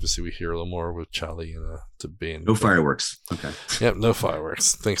 But obviously we hear a little more with Charlie and to Ben. No fireworks. Okay. Yep, no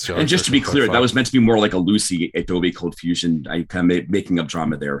fireworks. Thanks, John. And just to be clear, that was meant to be more like a Lucy Adobe Cold Fusion. I kind of making up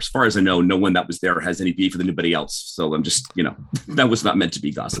drama there. As far as I know, no one that was there has any beef with anybody else. So I'm just, that was not meant to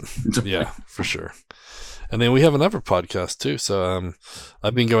be gossip. Yeah, for sure. And then we have another podcast too. So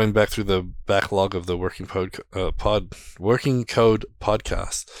I've been going back through the backlog of the Working Code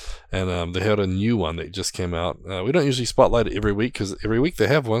podcast, and they had a new one that just came out. We don't usually spotlight it every week because every week they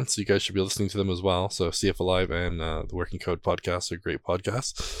have one, so you guys should be listening to them as well. So CF Alive and the Working Code podcast are great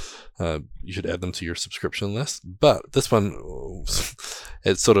podcasts. You should add them to your subscription list. But this one,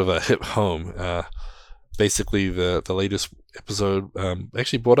 it's sort of a hit home. Basically, the latest episode,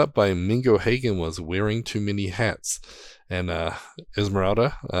 actually brought up by Mingo Hagen, was wearing too many hats. And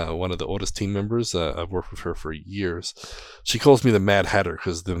Esmeralda, one of the oldest team members, I've worked with her for years. She calls me the Mad Hatter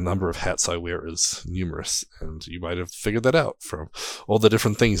because the number of hats I wear is numerous. And you might have figured that out from all the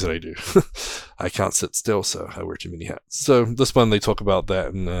different things that I do. I can't sit still, so I wear too many hats. So this one, they talk about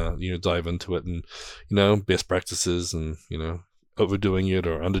that and, dive into it and, best practices and, overdoing it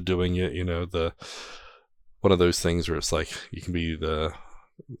or underdoing it, one of those things where it's like you can be the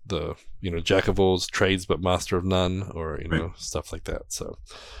jack of all trades but master of none, or stuff like that. So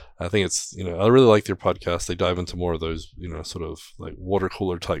I think it's I really like their podcast. They dive into more of those sort of like water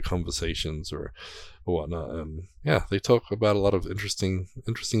cooler type conversations or whatnot. And yeah, they talk about a lot of interesting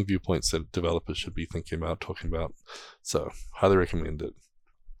viewpoints that developers should be thinking about, talking about. So highly recommend it.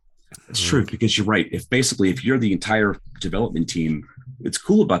 It's true, because you're right. If you're the entire development team, it's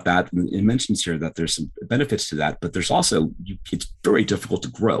cool about that. It mentions here that there's some benefits to that, but there's also, it's very difficult to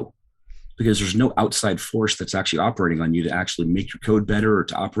grow because there's no outside force that's actually operating on you to actually make your code better or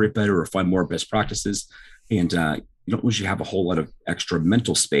to operate better or find more best practices. And you don't usually have a whole lot of extra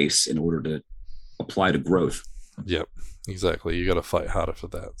mental space in order to apply to growth. Yep, exactly. You got to fight harder for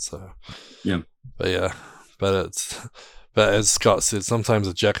that. So yeah, but as Scott said, sometimes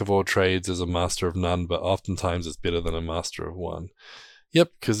a jack of all trades is a master of none, but oftentimes it's better than a master of one.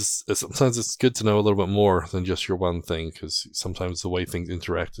 Yep, because sometimes it's good to know a little bit more than just your one thing, because sometimes the way things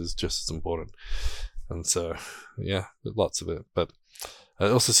interact is just as important. And so, yeah, lots of it. But I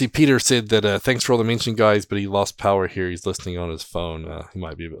also see Peter said that thanks for all the mention, guys, but he lost power here. He's listening on his phone. He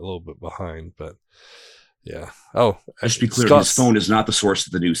might be a little bit behind, but yeah. Oh, just to be clear, his phone is not the source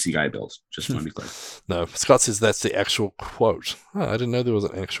of the new CI build. Just want to be clear. No, Scott says that's the actual quote. Oh, I didn't know there was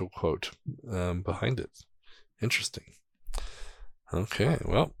an actual quote behind it. Interesting. Okay,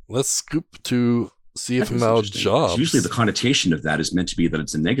 well, let's scoop to CFML jobs. Usually the connotation of that is meant to be that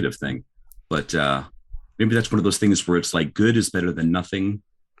it's a negative thing, but maybe that's one of those things where it's like good is better than nothing.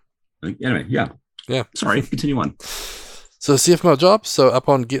 Anyway, yeah. Sorry, continue on. So CFML jobs. So up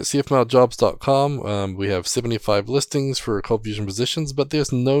on getcfmljobs.com, we have 75 listings for Cold Fusion positions, but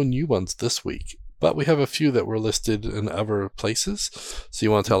there's no new ones this week. But we have a few that were listed in other places. So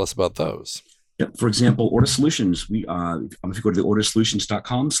you want to tell us about those? Yep. For example, Order Solutions. If you go to the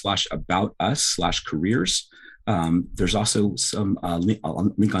ordersolutions.com/about-us/careers, there's also some link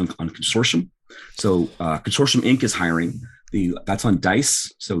on Consortium. So Consortium Inc. is hiring. That's on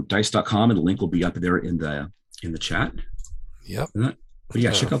Dice. So dice.com, and the link will be up there in the chat. Yep. But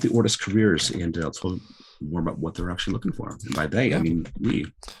yeah, check out the Ortus careers and I'll tell you more about what they're actually looking for. And by they, I mean we.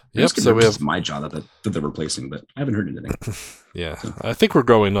 Yep. So we have my job that they're replacing, but I haven't heard anything. Yeah, so. I think we're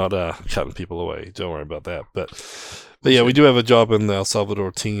growing, not cutting people away. Don't worry about that. But yeah, we do have a job in the El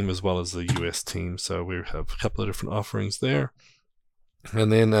Salvador team as well as the US team. So we have a couple of different offerings there. And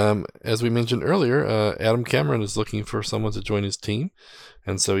then, as we mentioned earlier, Adam Cameron is looking for someone to join his team.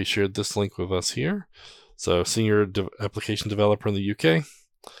 And so he shared this link with us here. So senior application developer in the UK,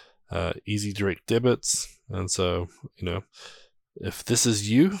 easy direct debits. And so, if this is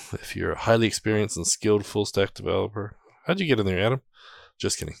you, if you're a highly experienced and skilled full stack developer, how'd you get in there, Adam?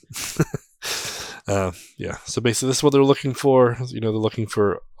 Just kidding. Yeah. So basically this is what they're looking for. They're looking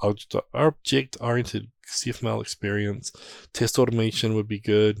for object-oriented CFML experience. Test automation would be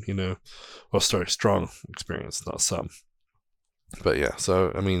good, strong experience, not some. But yeah,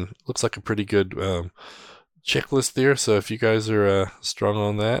 so, looks like a pretty good checklist there. So if you guys are strong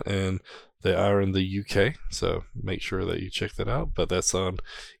on that, and they are in the UK, so make sure that you check that out. But that's on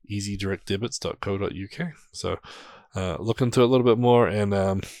easydirectdebits.co.uk. So look into it a little bit more, and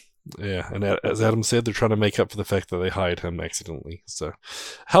and as Adam said, they're trying to make up for the fact that they hired him accidentally. So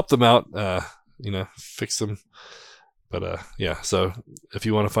help them out, fix them. But yeah, so if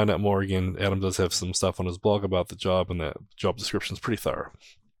you want to find out more, again, Adam does have some stuff on his blog about the job, and that job description is pretty thorough.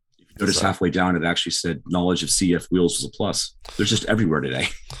 Notice halfway down, it actually said knowledge of CF wheels was a plus. They're just everywhere today.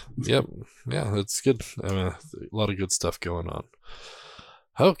 Yep. Yeah, that's good. A lot of good stuff going on.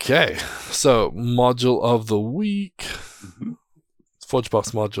 Okay. So, module of the week. Mm-hmm.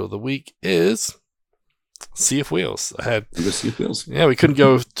 ForgeBox module of the week is CF Wheels. CF Wheels. Yeah, we couldn't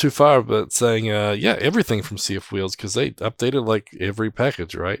go too far, but saying, everything from CF Wheels, because they updated like every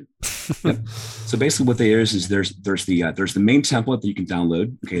package, right? Yep. So basically, what there is there's the main template that you can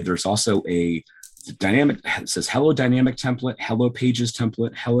download. Okay, there's also a dynamic. It says Hello Dynamic template, Hello Pages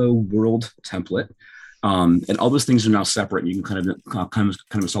template, Hello World template, and all those things are now separate. You can kind of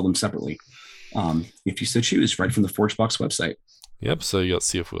install them separately, if you so choose, right from the ForgeBox website. Yep. So you got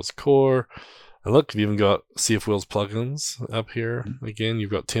CF Wheels Core. And look, you've even got CF Wheels plugins up here. Again,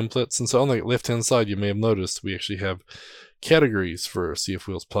 you've got templates. And so on the left-hand side, you may have noticed we actually have categories for CF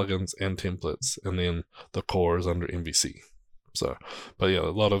Wheels plugins and templates. And then the core is under MVC. So, but yeah, a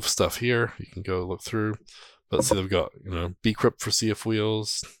lot of stuff here. You can go look through. But see, they've got, bcrypt for CF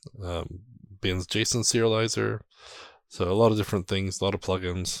Wheels, Ben's JSON serializer. So a lot of different things, a lot of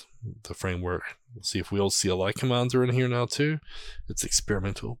plugins, the framework. CF Wheels CLI commands are in here now too. It's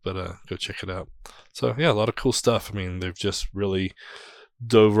experimental, but go check it out. So yeah, a lot of cool stuff. They've just really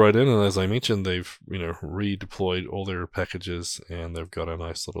dove right in, and as I mentioned, they've redeployed all their packages, and they've got a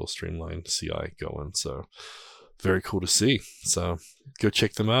nice little streamlined CI going. So very cool to see. So go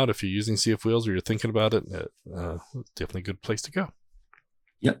check them out if you're using CF Wheels or you're thinking about it. Definitely a good place to go.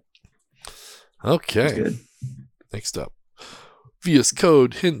 Yep. Okay. Next up, VS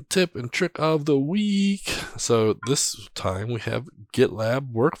Code hint, tip, and trick of the week. So this time we have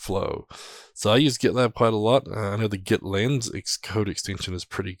GitLab workflow. So I use GitLab quite a lot. I know the GitLens code extension is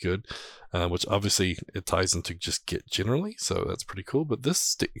pretty good, which obviously it ties into just Git generally, so that's pretty cool. But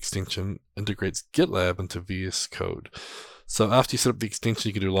this extension integrates GitLab into VS Code. So after you set up the extension,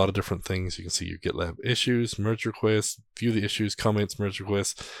 you can do a lot of different things. You can see your GitLab issues, merge requests, view the issues, comments, merge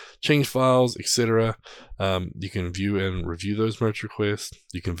requests, change files, etc. You can view and review those merge requests.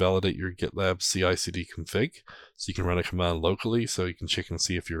 You can validate your GitLab CI/CD config, so you can run a command locally, so you can check and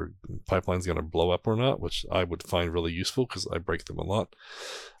see if your pipeline is going to blow up or not, which I would find really useful because I break them a lot.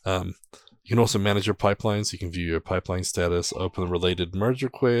 You can also manage your pipelines. You can view your pipeline status, open related merge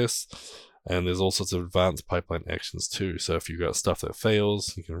requests. And there's all sorts of advanced pipeline actions too. So if you've got stuff that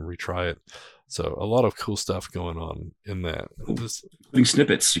fails, you can retry it. So a lot of cool stuff going on in that. Including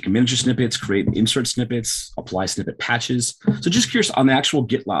snippets. You can manage your snippets, create and insert snippets, apply snippet patches. So just curious on the actual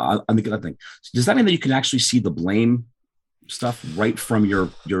GitLab, on the GitLab thing, does that mean that you can actually see the blame stuff right from your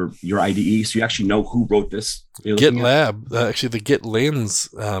IDE, so you actually know who wrote this? GitLab, actually the GitLens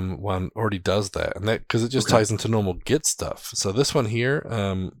one already does that, and that because it just ties into normal Git stuff. So this one here,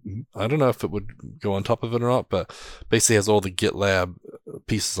 I don't know if it would go on top of it or not, but basically has all the GitLab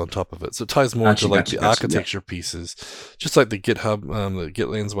pieces on top of it. So it ties more into the architecture pieces, just like the GitHub, the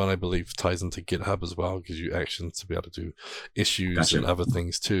GitLens one I believe ties into GitHub as well, gives you actions to be able to do issues and other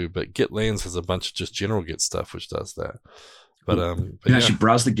things too. But GitLens has a bunch of just general Git stuff which does that. But you can actually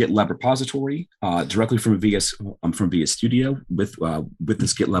browse the GitLab repository directly from VS Studio with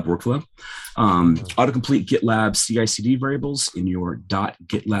this GitLab workflow. Autocomplete GitLab CI/CD variables in your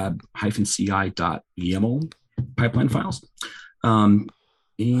 .gitlab-ci.yaml pipeline files, and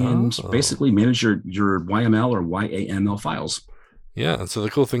basically manage your YML or YAML files. Yeah, and so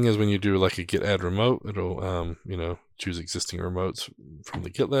the cool thing is when you do like a git add remote, it'll choose existing remotes from the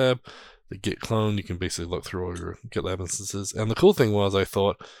GitLab. The git clone, you can basically look through all your GitLab instances. And the cool thing was, I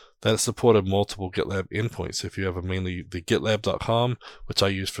thought that it supported multiple GitLab endpoints. So if you have mainly the gitlab.com, which I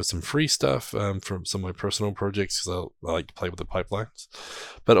use for some free stuff from some of my personal projects because I like to play with the pipelines.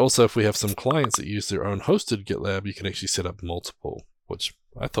 But also if we have some clients that use their own hosted GitLab, you can actually set up multiple, which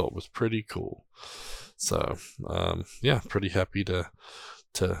I thought was pretty cool. So yeah, pretty happy to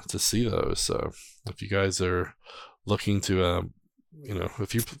see those. So if you guys are looking to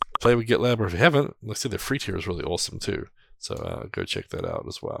if you play with GitLab, or if you haven't, let's say the free tier is really awesome too. So go check that out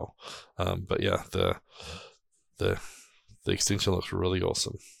as well. But yeah, the extension looks really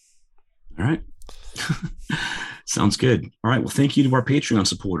awesome. All right. Sounds good. All right. Well, thank you to our Patreon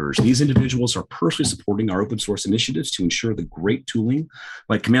supporters. These individuals are personally supporting our open source initiatives to ensure the great tooling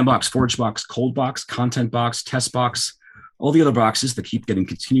like CommandBox, ForgeBox, ColdBox, ContentBox, TestBox, all the other boxes that keep getting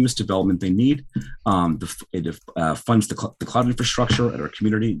continuous development they need. It funds the cloud infrastructure at our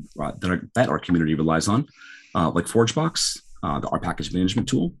community that our community relies on, like ForgeBox, our package management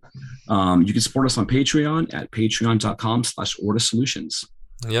tool. You can support us on Patreon at patreon.com/ortasolutions.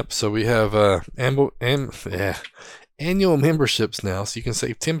 Yep. So we have annual memberships now, so you can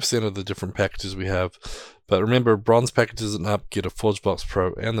save 10% of the different packages we have. But remember, bronze packages and up get a ForgeBox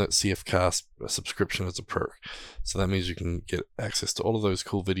Pro and the CFcast subscription as a perk. So that means you can get access to all of those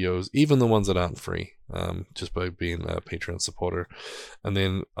cool videos, even the ones that aren't free, just by being a Patreon supporter. And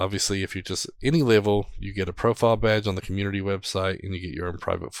then obviously if you're just any level, you get a profile badge on the community website, and you get your own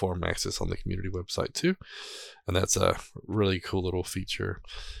private forum access on the community website too. And that's a really cool little feature.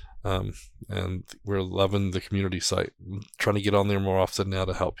 And we're loving the community site. I'm trying to get on there more often now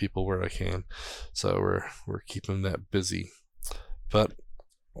to help people where I can. So we're keeping that busy. But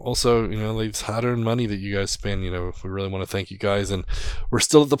also, it's hard-earned money that you guys spend. We really want to thank you guys, and we're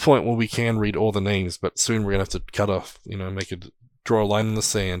still at the point where we can read all the names, but soon we're gonna have to cut off, draw a line in the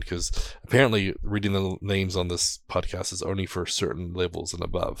sand, because apparently reading the names on this podcast is only for certain levels and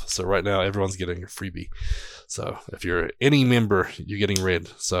above. So right now everyone's getting a freebie. So if you're any member, you're getting read.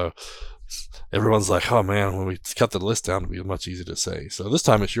 So everyone's like, oh man, when we cut the list down, it'll be much easier to say. So this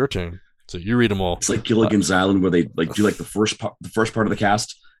time it's your turn. So you read them all. It's like Gilligan's Island, where they do the first part of the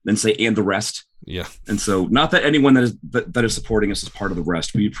cast, then say, and the rest. Yeah. And so not that anyone that is supporting us is part of the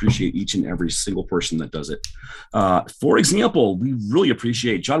rest. We appreciate each and every single person that does it. For example, we really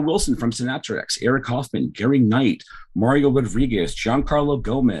appreciate John Wilson from Synatrix, Eric Hoffman, Gary Knight, Mario Rodriguez, Giancarlo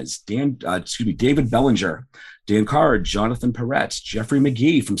Gomez, David Bellinger, Dan Card, Jonathan Perret, Jeffrey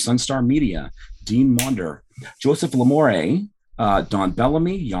McGee from Sunstar Media, Dean Maunder, Joseph Lamore, Don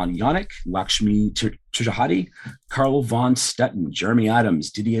Bellamy, Jan Yannick, Lakshmi Chujahadi, Carl Von Stetten, Jeremy Adams,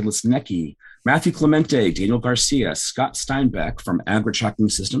 Didier Lisnecki, Matthew Clemente, Daniel Garcia, Scott Steinbeck from Agri Tracking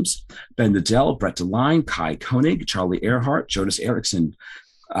Systems, Ben Liddell, Brett DeLine, Kai Koenig, Charlie Earhart, Jonas Erickson,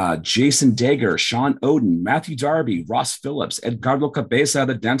 Jason Dager, Sean Oden, Matthew Darby, Ross Phillips, Edgardo Cabeza,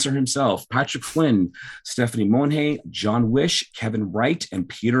 the dancer himself, Patrick Flynn, Stephanie Monhe, John Wish, Kevin Wright, and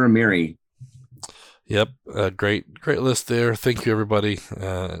Peter Amiri. Yep, great list there. Thank you, everybody.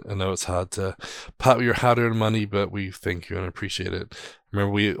 I know it's hard to pop your hard-earned money, but we thank you and appreciate it.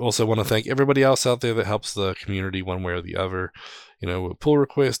 Remember, we also want to thank everybody else out there that helps the community one way or the other. Pull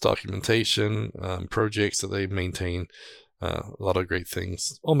requests, documentation, projects that they maintain. A lot of great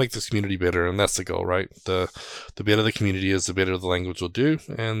things all make this community better, and that's the goal, right? The better the community is, the better the language will do,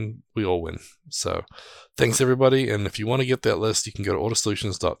 and we all win. So thanks, everybody. And if you want to get that list, you can go to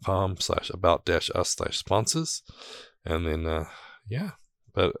autosolutions.com/about-us/sponsors. And then,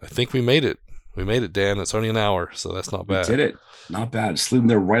 but I think we made it. We made it, Dan. It's only an hour, so that's not bad. We did it. Not bad. Slid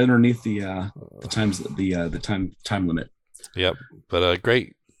there right underneath the time limit. Yep. But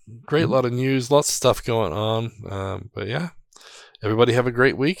great lot of news, lots of stuff going on. But yeah, everybody have a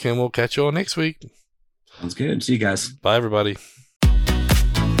great week, and we'll catch you all next week. Sounds good. See you guys. Bye, everybody.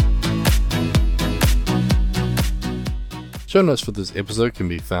 Show notes for this episode can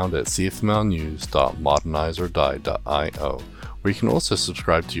be found at cfmlnews.modernizeordie.io, where you can also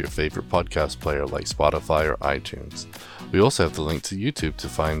subscribe to your favorite podcast player like Spotify or iTunes. We also have the link to YouTube to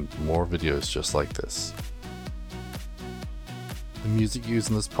find more videos just like this. The music used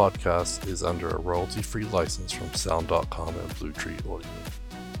in this podcast is under a royalty-free license from Sound.com and Blue Tree Audio.